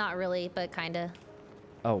little, not really, but kinda.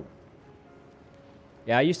 Oh.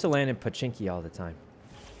 Yeah, I used to land in Pachinki all the time.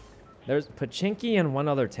 There's Pachinki and one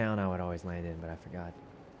other town I would always land in, but I forgot.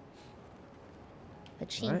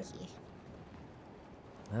 Pachinki.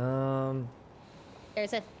 Right.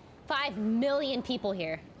 There's 5 million people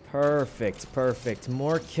here. Perfect.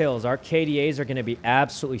 More kills. Our KDAs are going to be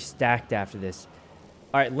absolutely stacked after this.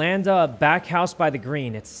 All right, land back house by the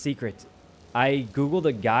green. It's secret. I Googled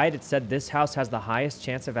a guide. It said this house has the highest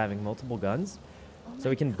chance of having multiple guns. So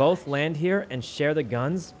we can both land here and share the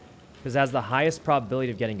guns because it has the highest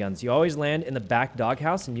probability of getting guns. You always land in the back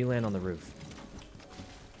doghouse and you land on the roof.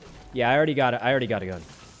 Yeah, I already got it. I already got a gun.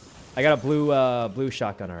 I got a blue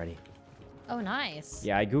shotgun already. Oh, nice.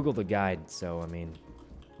 Yeah, I Googled a guide, so I mean...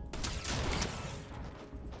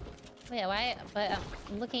 Wait, why? But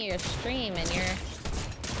I'm looking at your stream and you're...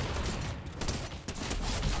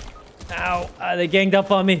 Ow! They ganged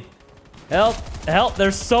up on me. Help! Help,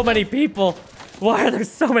 there's so many people. Why are there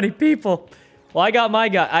so many people? Well, I got my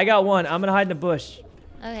guy. I got one. I'm gonna hide in the bush.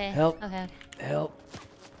 Okay. Help. Okay. Help.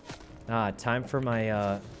 Ah, time for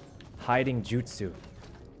my hiding jutsu.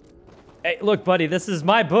 Hey, look, buddy, this is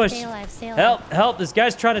my bush. Stay alive, stay alive. Help, help, this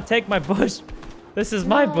guy's trying to take my bush. This is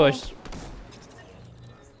my bush.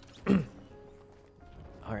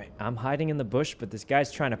 All right, I'm hiding in the bush, but this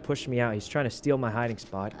guy's trying to push me out. He's trying to steal my hiding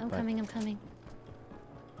spot. I'm coming, I'm coming.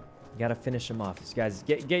 You gotta finish him off. This guy's,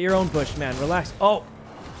 get your own bush, man, relax. Oh.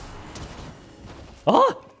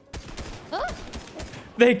 Oh! Oh.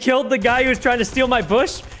 They killed the guy who was trying to steal my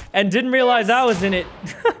bush and didn't realize I was in it.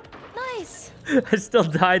 Nice. I still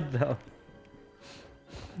died, though.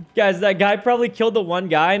 Guys, that guy probably killed the one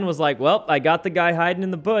guy and was like, well, I got the guy hiding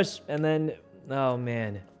in the bush. And then, oh,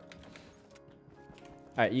 man.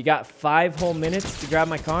 All right, you got 5 whole minutes to grab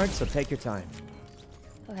my card, so take your time.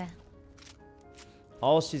 Okay.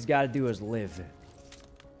 All she's got to do is live.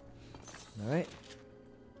 All right.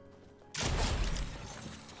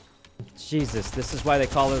 Jesus, this is why they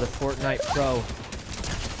call her the Fortnite Pro.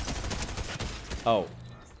 Oh.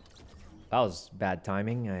 That was bad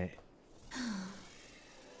timing.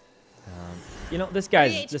 You know, this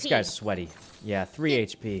guy's sweaty. Yeah, 3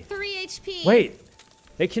 HP. 3 HP. Wait,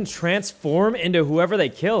 they can transform into whoever they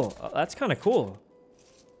kill. Oh, that's kind of cool.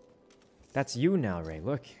 That's you now, Ray.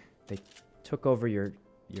 Look, they took over your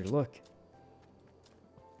look.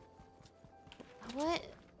 What?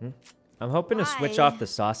 I'm hoping to switch off the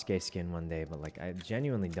Sasuke skin one day, but like I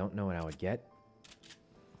genuinely don't know what I would get.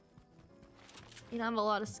 You don't have a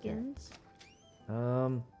lot of skins.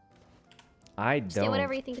 I don't. Say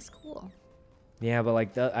whatever you think is cool. Yeah, but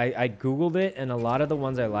like I googled it, and a lot of the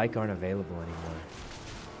ones I like aren't available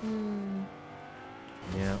anymore.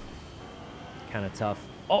 Yeah, kind of tough.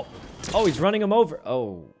 Oh, he's running him over.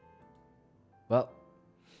 Oh, well.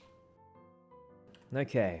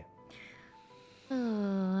 Okay.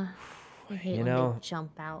 I hate when they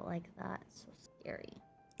jump out like that. It's so scary.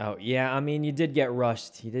 Oh, yeah, I mean, you did get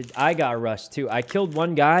rushed. I got rushed, too. I killed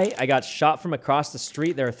one guy. I got shot from across the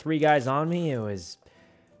street. There were 3 guys on me. It was...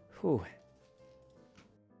 Whew.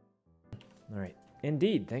 All right.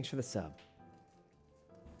 Indeed. Thanks for the sub.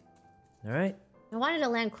 All right. I wanted to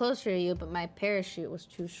land closer to you, but my parachute was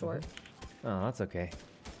too short. Oh, that's okay.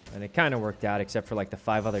 And it kind of worked out, except for, like, the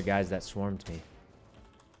 5 other guys that swarmed me.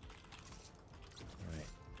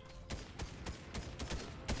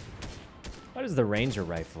 What is the Ranger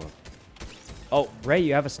rifle? Oh, Ray,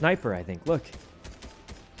 you have a sniper, I think. Look.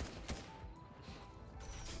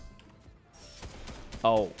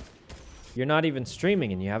 Oh. You're not even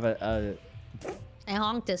streaming and you have a... I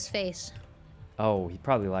honked his face. Oh, he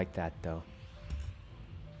probably liked that, though.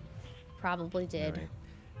 Probably did. Right.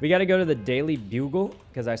 We got to go to the Daily Bugle,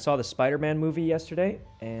 because I saw the Spider-Man movie yesterday,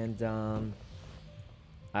 and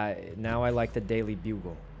now I like the Daily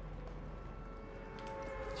Bugle.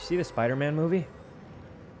 Did you see the Spider-Man movie?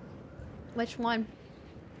 Which one?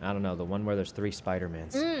 I don't know, the one where there's 3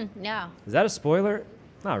 Spider-Mans. Yeah. Is that a spoiler?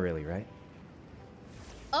 Not really, right?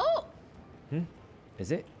 Oh!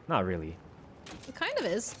 Is it? Not really. It kind of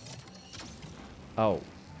is. Oh.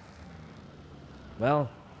 Well.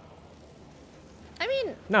 I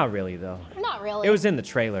mean... Not really, though. Not really. It was in the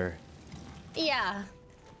trailer. Yeah.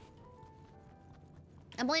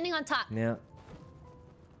 I'm landing on top. Yeah.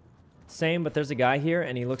 Same, but there's a guy here,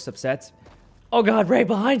 and he looks upset. Oh, God, Ray,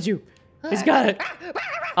 behind you. He's got it.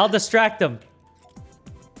 I'll distract him.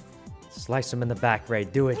 Slice him in the back, Ray.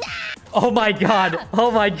 Do it. Oh, my God.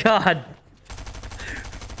 Oh, my God.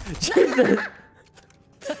 Jesus.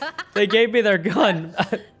 They gave me their gun.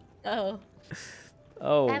 Oh.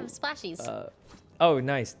 Oh. I have splashies. Oh,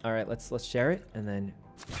 nice. All right, let's share it, and then...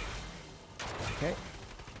 Okay.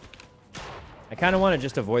 I kind of want to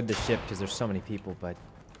just avoid the ship, because there's so many people, but...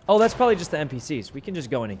 Oh, that's probably just the NPCs. We can just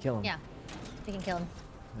go in and kill them. Yeah, we can kill him.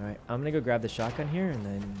 All right, I'm going to go grab the shotgun here, and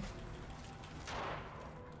then...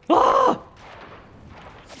 Ah!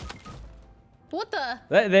 What the?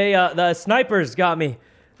 The snipers got me.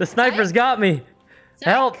 The snipers got me.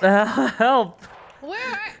 Help! Help!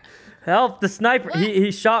 Where? Help! The sniper.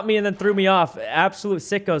 He shot me and then threw me off. Absolute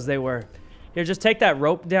sickos they were. Here, just take that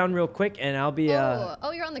rope down real quick, and I'll be.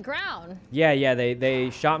 Oh, you're on the ground. Yeah. They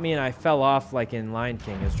shot me and I fell off like in Lion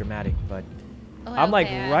King. It was dramatic, but I'm like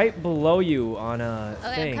right below you on a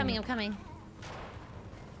thing. I'm coming.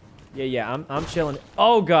 Yeah. I'm chilling.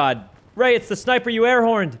 Oh God, Ray, it's the sniper you air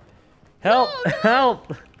horned. Help! Oh, no.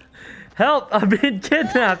 Help! Help! I'm being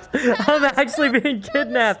kidnapped. I'm actually being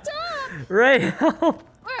kidnapped. Stop. Ray, help!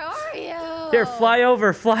 Where are you? Here, fly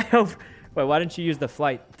over. Wait, why didn't you use the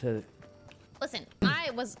flight to... Listen,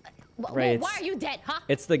 I was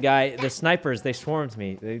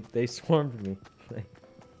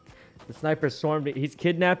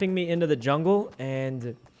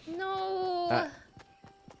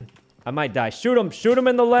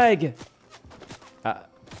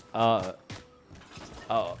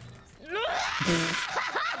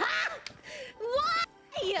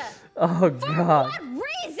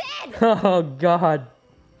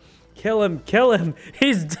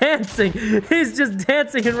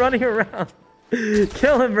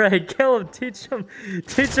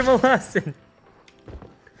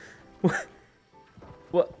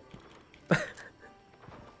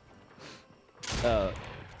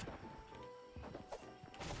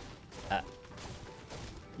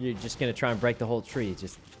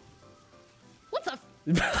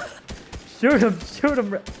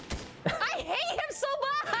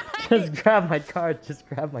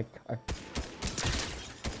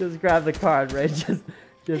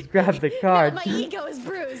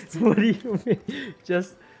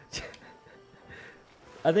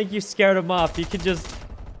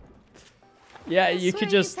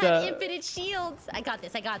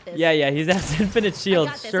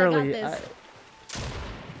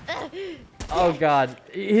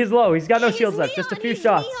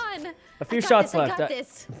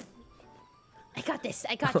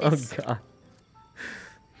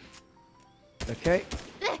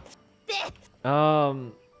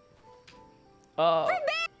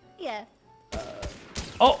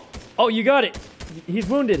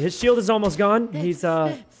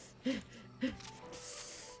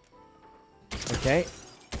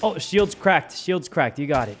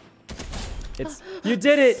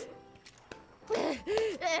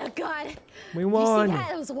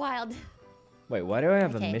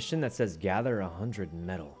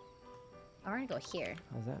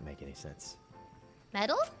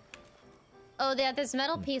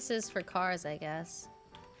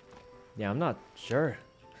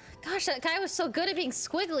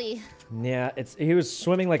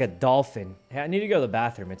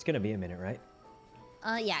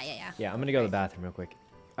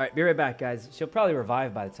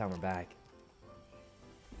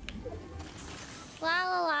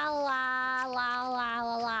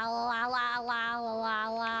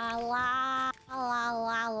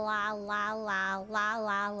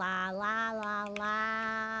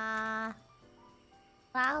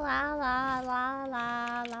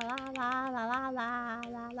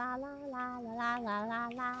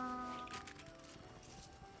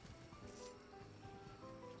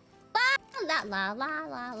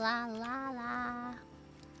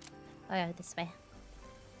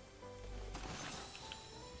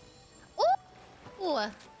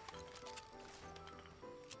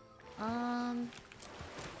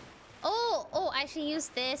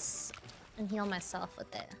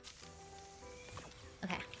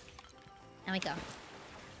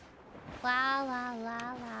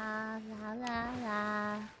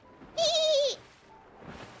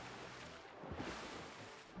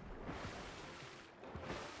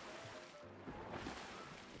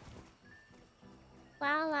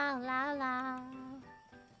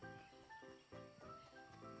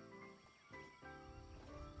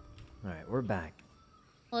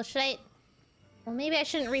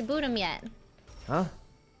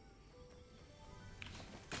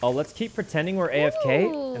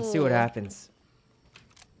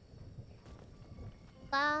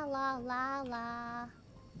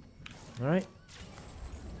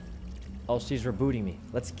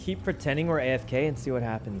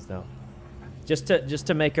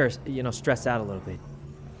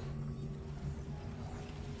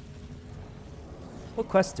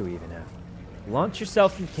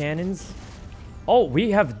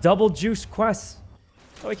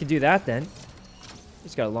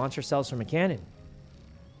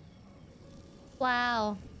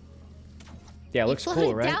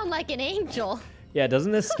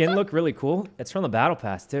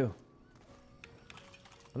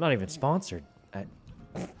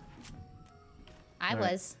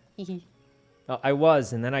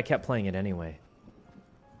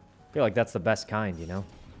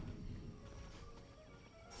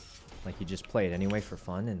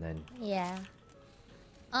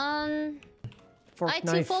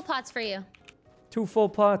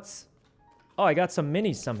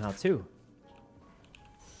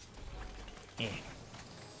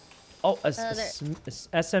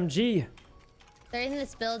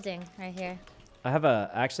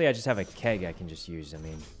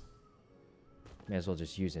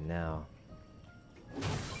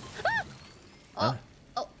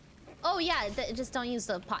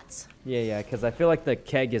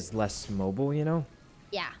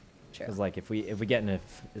True. Because like if we get in a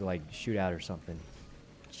like shootout or something.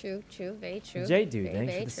 True. Very true. J dude, Very,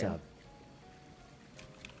 thanks very for the true. sub.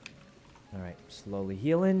 All right, slowly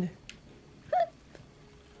healing.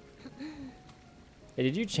 Hey,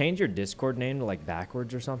 did you change your Discord name to like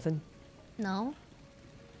backwards or something? No.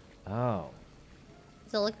 Oh.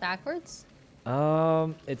 Does it look backwards?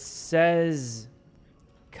 It says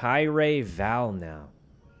kkatamina now.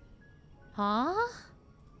 Huh?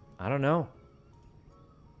 I don't know.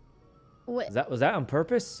 What? Was that on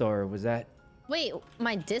purpose or was that? Wait,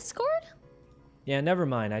 my Discord? Yeah, never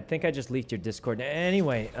mind. I think I just leaked your Discord.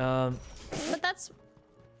 Anyway, But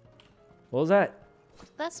what was that?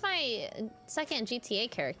 that's my second GTA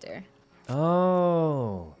character.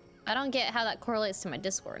 Oh. I don't get how that correlates to my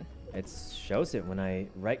Discord. It shows it when I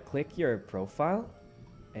right-click your profile.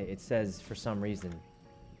 It says for some reason.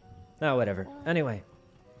 Oh, whatever. Anyway,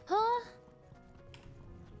 Huh?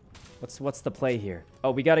 what's the play here?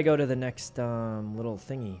 Oh, we got to go to the next little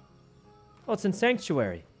thingy. Oh, it's in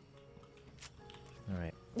Sanctuary. All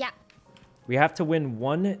right. Yeah. We have to win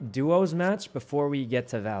one duos match before we get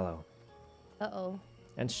to Valo. Uh-oh.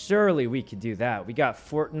 And surely we could do that. We got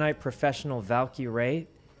Fortnite Professional Valkyrie.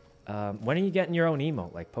 When are you getting your own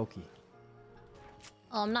emote like Pokey?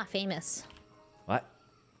 Oh, I'm not famous. What?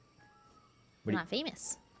 I'm not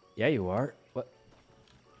famous. Yeah, you are. What?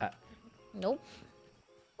 Nope.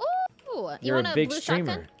 Ooh! You You're want a big blue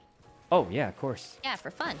streamer. shotgun? Oh, yeah, of course. Yeah,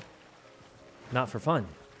 for fun. Not for fun.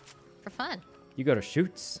 For fun. You go to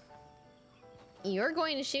shoots. You're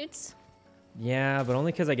going to shoots. Yeah, but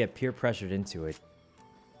only because I get peer pressured into it.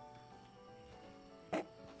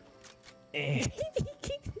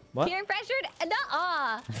 What? Peer pressured?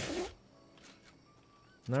 Nuh-uh.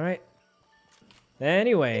 All right.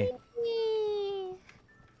 Anyway,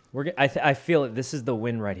 I feel it. This is the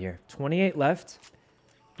win right here. 28 left.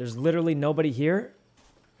 There's literally nobody here.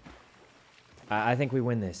 I think we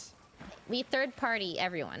win this. We third party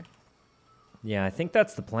everyone. Yeah, I think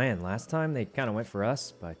that's the plan. Last time they kind of went for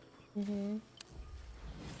us, but... Mm-hmm.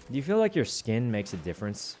 Do you feel like your skin makes a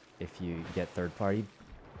difference if you get third party?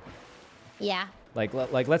 Yeah. Like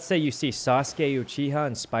let's say you see Sasuke, Uchiha,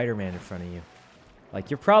 and Spider-Man in front of you. Like,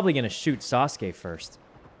 you're probably going to shoot Sasuke first.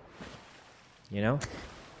 You know?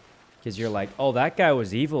 Because you're like, oh, that guy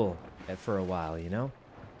was evil for a while, you know?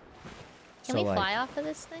 Can we fly off of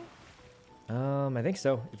this thing? I think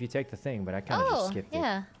so, if you take the thing, but I kind of just skipped it.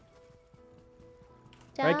 Yeah.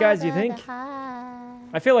 Right, guys, you think?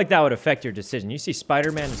 I feel like that would affect your decision. You see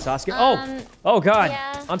Spider-Man and Sasuke. Oh, God.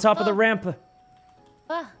 Yeah. On top of the ramp.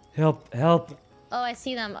 Help. Oh, I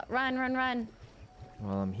see them. Run.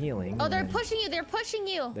 Well, I'm healing. Oh, they're pushing you. They're pushing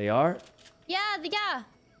you. They are? Yeah.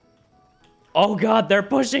 Oh, God, they're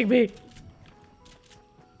pushing me.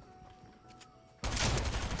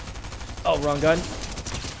 Oh, wrong gun.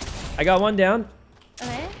 I got one down.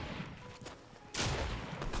 Okay.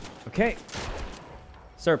 Okay.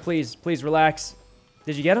 Sir, please relax.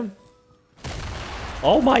 Did you get him?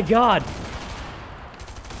 Oh my God.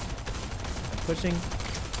 I'm pushing.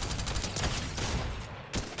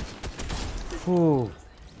 Ooh.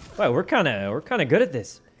 Wow, we're kind of good at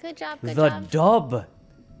this. Good job. The dub.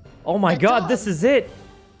 Oh my God, this is it.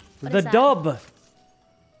 What the is that? dub.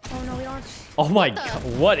 Oh no, we don't. Oh my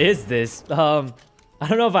God, what is this? I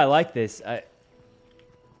don't know if I like this.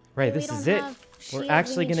 Right, this is it. We're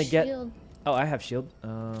actually gonna get. Oh, I have shield.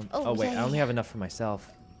 Oh wait, I only have enough for myself.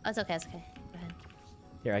 That's okay. Go ahead.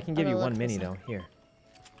 Here, I can give you one mini though. Here.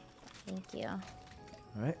 Thank you. All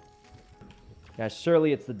right. Yeah,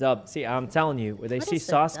 surely it's the dub. See, I'm telling you, when they What see is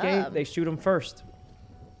the Sasuke, dub? they shoot him first.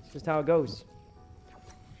 It's just how it goes.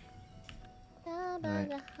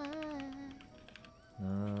 Alright.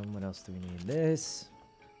 What else do we need? This.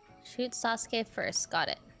 Shoot Sasuke first. Got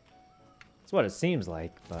it. That's what it seems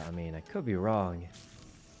like, but I mean, I could be wrong.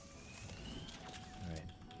 Alright.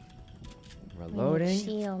 Reloading.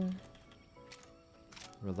 Shield.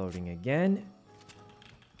 Reloading again.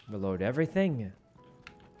 Reload everything.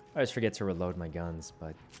 I always forget to reload my guns,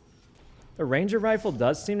 but the Ranger rifle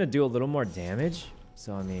does seem to do a little more damage.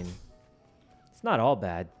 So, I mean, it's not all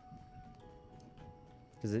bad.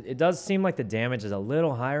 Because it does seem like the damage is a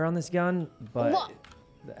little higher on this gun, but What?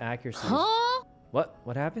 the accuracy... Huh? What?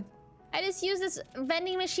 What happened? I just used this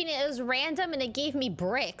vending machine. It was random and it gave me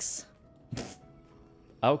bricks.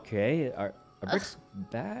 Okay. Are bricks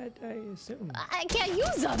bad, I assume? I can't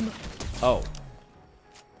use them. Oh.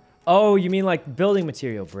 Oh, you mean like building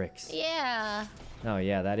material bricks? Yeah. Oh,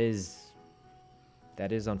 yeah, that is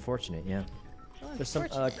unfortunate, yeah. There's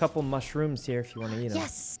a couple mushrooms here if you want to eat them.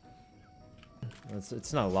 Yes.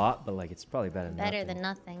 It's not a lot, but like it's probably better than Better nothing. than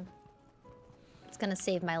nothing. It's gonna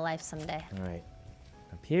save my life someday. All right.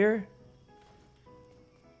 Up here.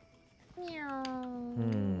 Meow.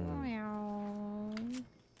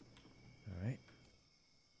 All right.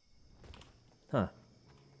 Huh.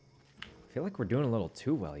 I feel like we're doing a little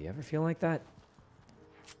too well. You ever feel like that?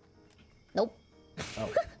 Nope. Oh.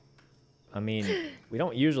 I mean, we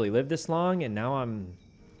don't usually live this long, and now I'm...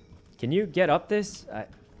 Can you get up this?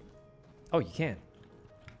 Oh, you can.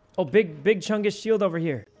 Oh, big chungus shield over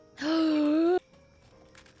here.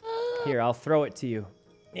 Here, I'll throw it to you.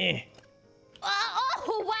 Eh.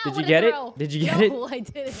 Oh, wow. Did you get it? Did you get it? No, I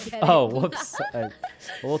didn't get it. Oh, whoops. A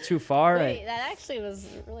little too far. Wait, that actually was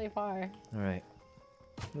really far. All right.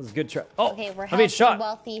 That was a good try. Oh, Okay, we're I mean, shot.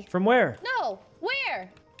 wealthy. From where? No, where?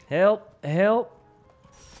 Help, help.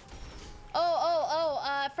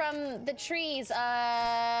 From the trees,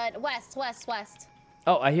 west.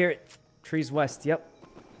 Oh, I hear it. Trees west, yep.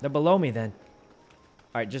 They're below me then.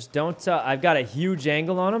 All right, just don't, I've got a huge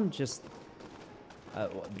angle on them. Just,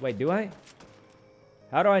 wait, do I?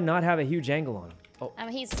 How do I not have a huge angle on him? Oh.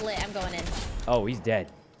 He's lit, I'm going in. Oh, he's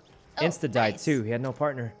dead. Oh, Insta died nice. too, he had no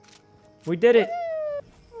partner. We did it.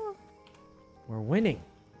 We're winning.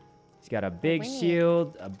 He's got a big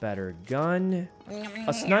shield, a better gun,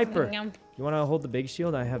 a sniper. You want to hold the big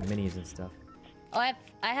shield? I have minis and stuff. Oh, I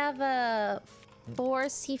have a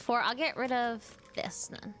 4C4. I'll get rid of this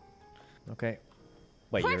then. Okay.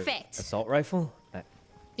 Wait, Perfect. Your assault rifle?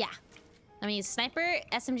 Yeah. I mean, sniper,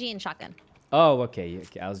 SMG, and shotgun. Oh, okay.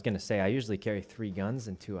 I was going to say, I usually carry 3 guns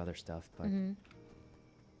and 2 other stuff, but yeah,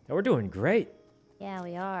 we're doing great. Yeah,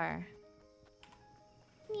 we are.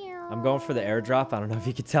 I'm going for the airdrop. I don't know if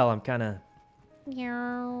you could tell. I'm kind of...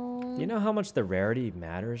 Meow. Do you know how much the rarity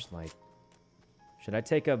matters? Like, should I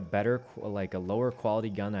take a better, like a lower quality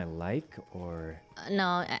gun I like, or...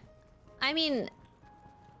 No, I mean,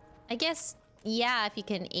 I guess, yeah, if you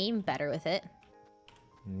can aim better with it.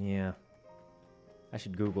 Yeah. I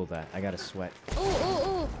should Google that. I got to sweat.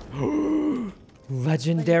 Ooh.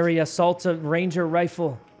 Legendary Assault Ranger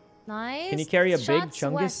Rifle. Nice. Can you carry a big Shots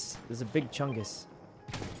chungus? west. There's a big chungus.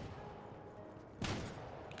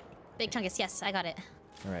 Big chungus, yes, I got it.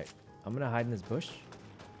 All right. I'm going to hide in this bush.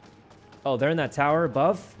 Oh, they're in that tower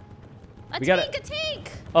above? A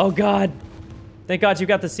tank! Oh, God. Thank God you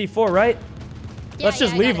got the C4, right? Yeah, Let's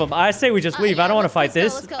just leave them. I say we just leave. I don't want to fight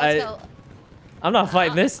this. Let's go. I'm not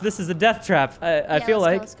fighting this. This is a death trap. I feel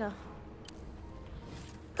like. Let's go.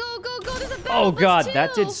 Go. There's a battle. Oh, God.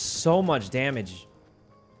 That did so much damage.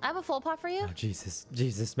 I have a full pot for you. Oh, Jesus.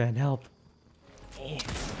 Jesus, man. Help.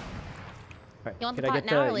 Right, You want the pot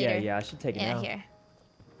now or later? Yeah, I should take it now. Here.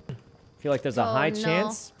 I feel like there's a high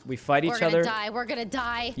chance we fight each other. We're gonna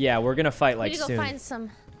die. Yeah, we're gonna fight like we need to soon. go find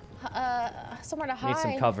some, somewhere to hide. Need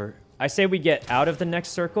some cover. I say we get out of the next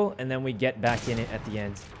circle and then we get back in it at the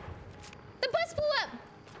end. The bus blew up.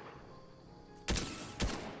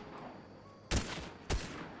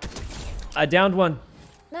 I downed one.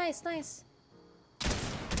 Nice.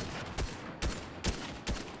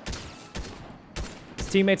 His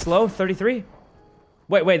teammate's low, 33.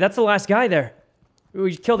 Wait, that's the last guy there.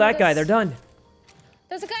 We killed that guy. They're done.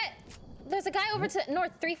 There's a guy over to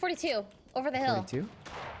north, 342, over the hill. 42?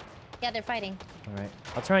 Yeah, they're fighting. All right.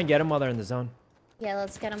 I'll try and get them while they're in the zone. Yeah,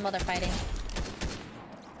 let's get them while they're fighting.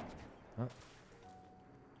 Oh.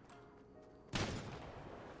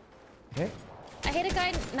 Okay. I hit a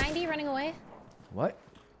guy 90 running away. What?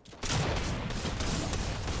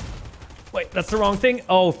 Wait, that's the wrong thing?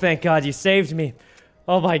 Oh, thank God you saved me.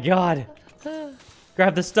 Oh my God.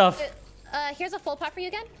 Grab the stuff. Here's a full pot for you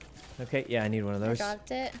again. Okay, yeah, I need one of those. I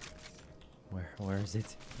dropped it. Where is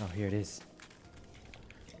it? Oh, here it is.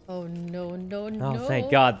 Oh, no. Oh,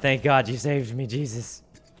 thank God you saved me, Jesus.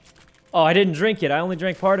 Oh, I didn't drink it. I only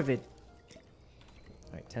drank part of it.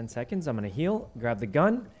 All right, 10 seconds. I'm going to heal, grab the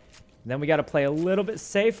gun. Then we got to play a little bit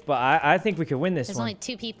safe, but I think we could win this one. There's only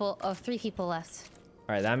 3 people left.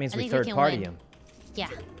 All right, that means we we third can party win. him. Yeah.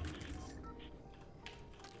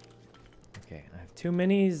 Okay, I have 2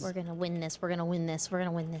 minis. We're gonna win this.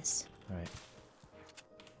 All right.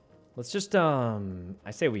 Let's just,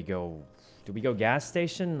 I say we go, do we go gas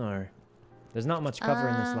station or? There's not much cover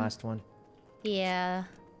in this last one. Yeah.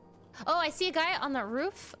 Oh, I see a guy on the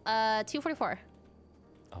roof. 244.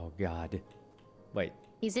 Oh, God. Wait.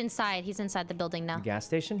 He's inside the building now. The gas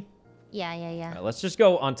station? Yeah. All right, let's just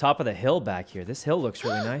go on top of the hill back here. This hill looks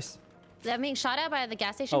really nice. Is that being shot at by the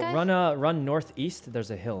gas station guy? Run northeast.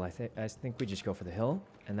 There's a hill. I think we just go for the hill,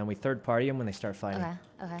 and then we third party them when they start fighting.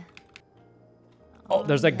 Okay. Oh,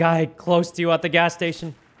 there's a guy close to you at the gas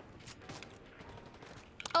station.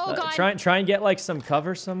 Oh God. Try and get like some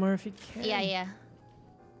cover somewhere if you can. Yeah.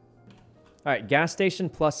 All right, gas station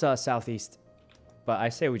plus southeast. But I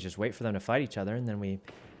say we just wait for them to fight each other, and then we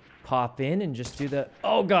pop in and just do the...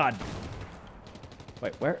 Oh, God.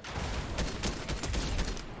 Wait, where?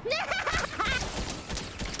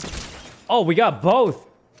 Oh, we got both.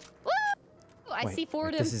 Woo! I see four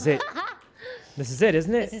of them. This is it. This is it,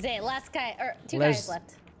 isn't it? This is it. Last guy, or two guys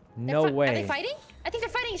left. No way. Are they fighting? I think they're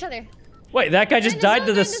fighting each other. Wait, that guy just died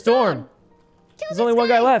to the storm. There's only one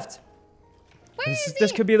guy left. Where is he?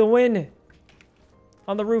 This could be the win.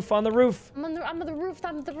 On the roof, on the roof. I'm on the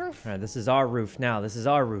roof. All right, this is our roof now. This is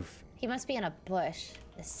our roof. He must be in a bush.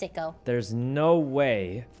 The sicko. There's no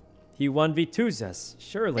way he 1v2s us.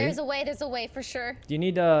 Surely. There's a way for sure. Do you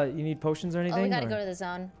need potions or anything? Oh, we gotta go to the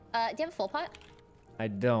zone. Do you have a full pot? I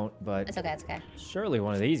don't, but It's okay, it's okay. surely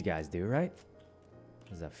one of these guys do, right?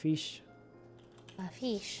 There's a fish. A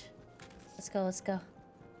fish. Let's go.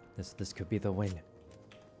 This could be the win.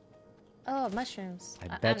 Oh, mushrooms.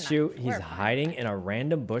 I bet you he's hiding in a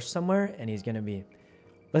random bush somewhere, and he's gonna be...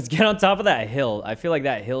 Let's get on top of that hill. I feel like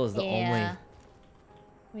that hill is the only...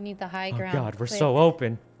 We need the high ground. Oh, God, we're so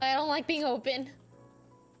open. I don't like being open.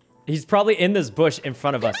 He's probably in this bush in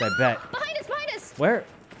front of us, I bet. Behind us! Where?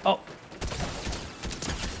 Oh.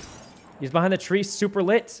 He's behind the tree, super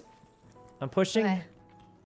lit. I'm pushing. Okay.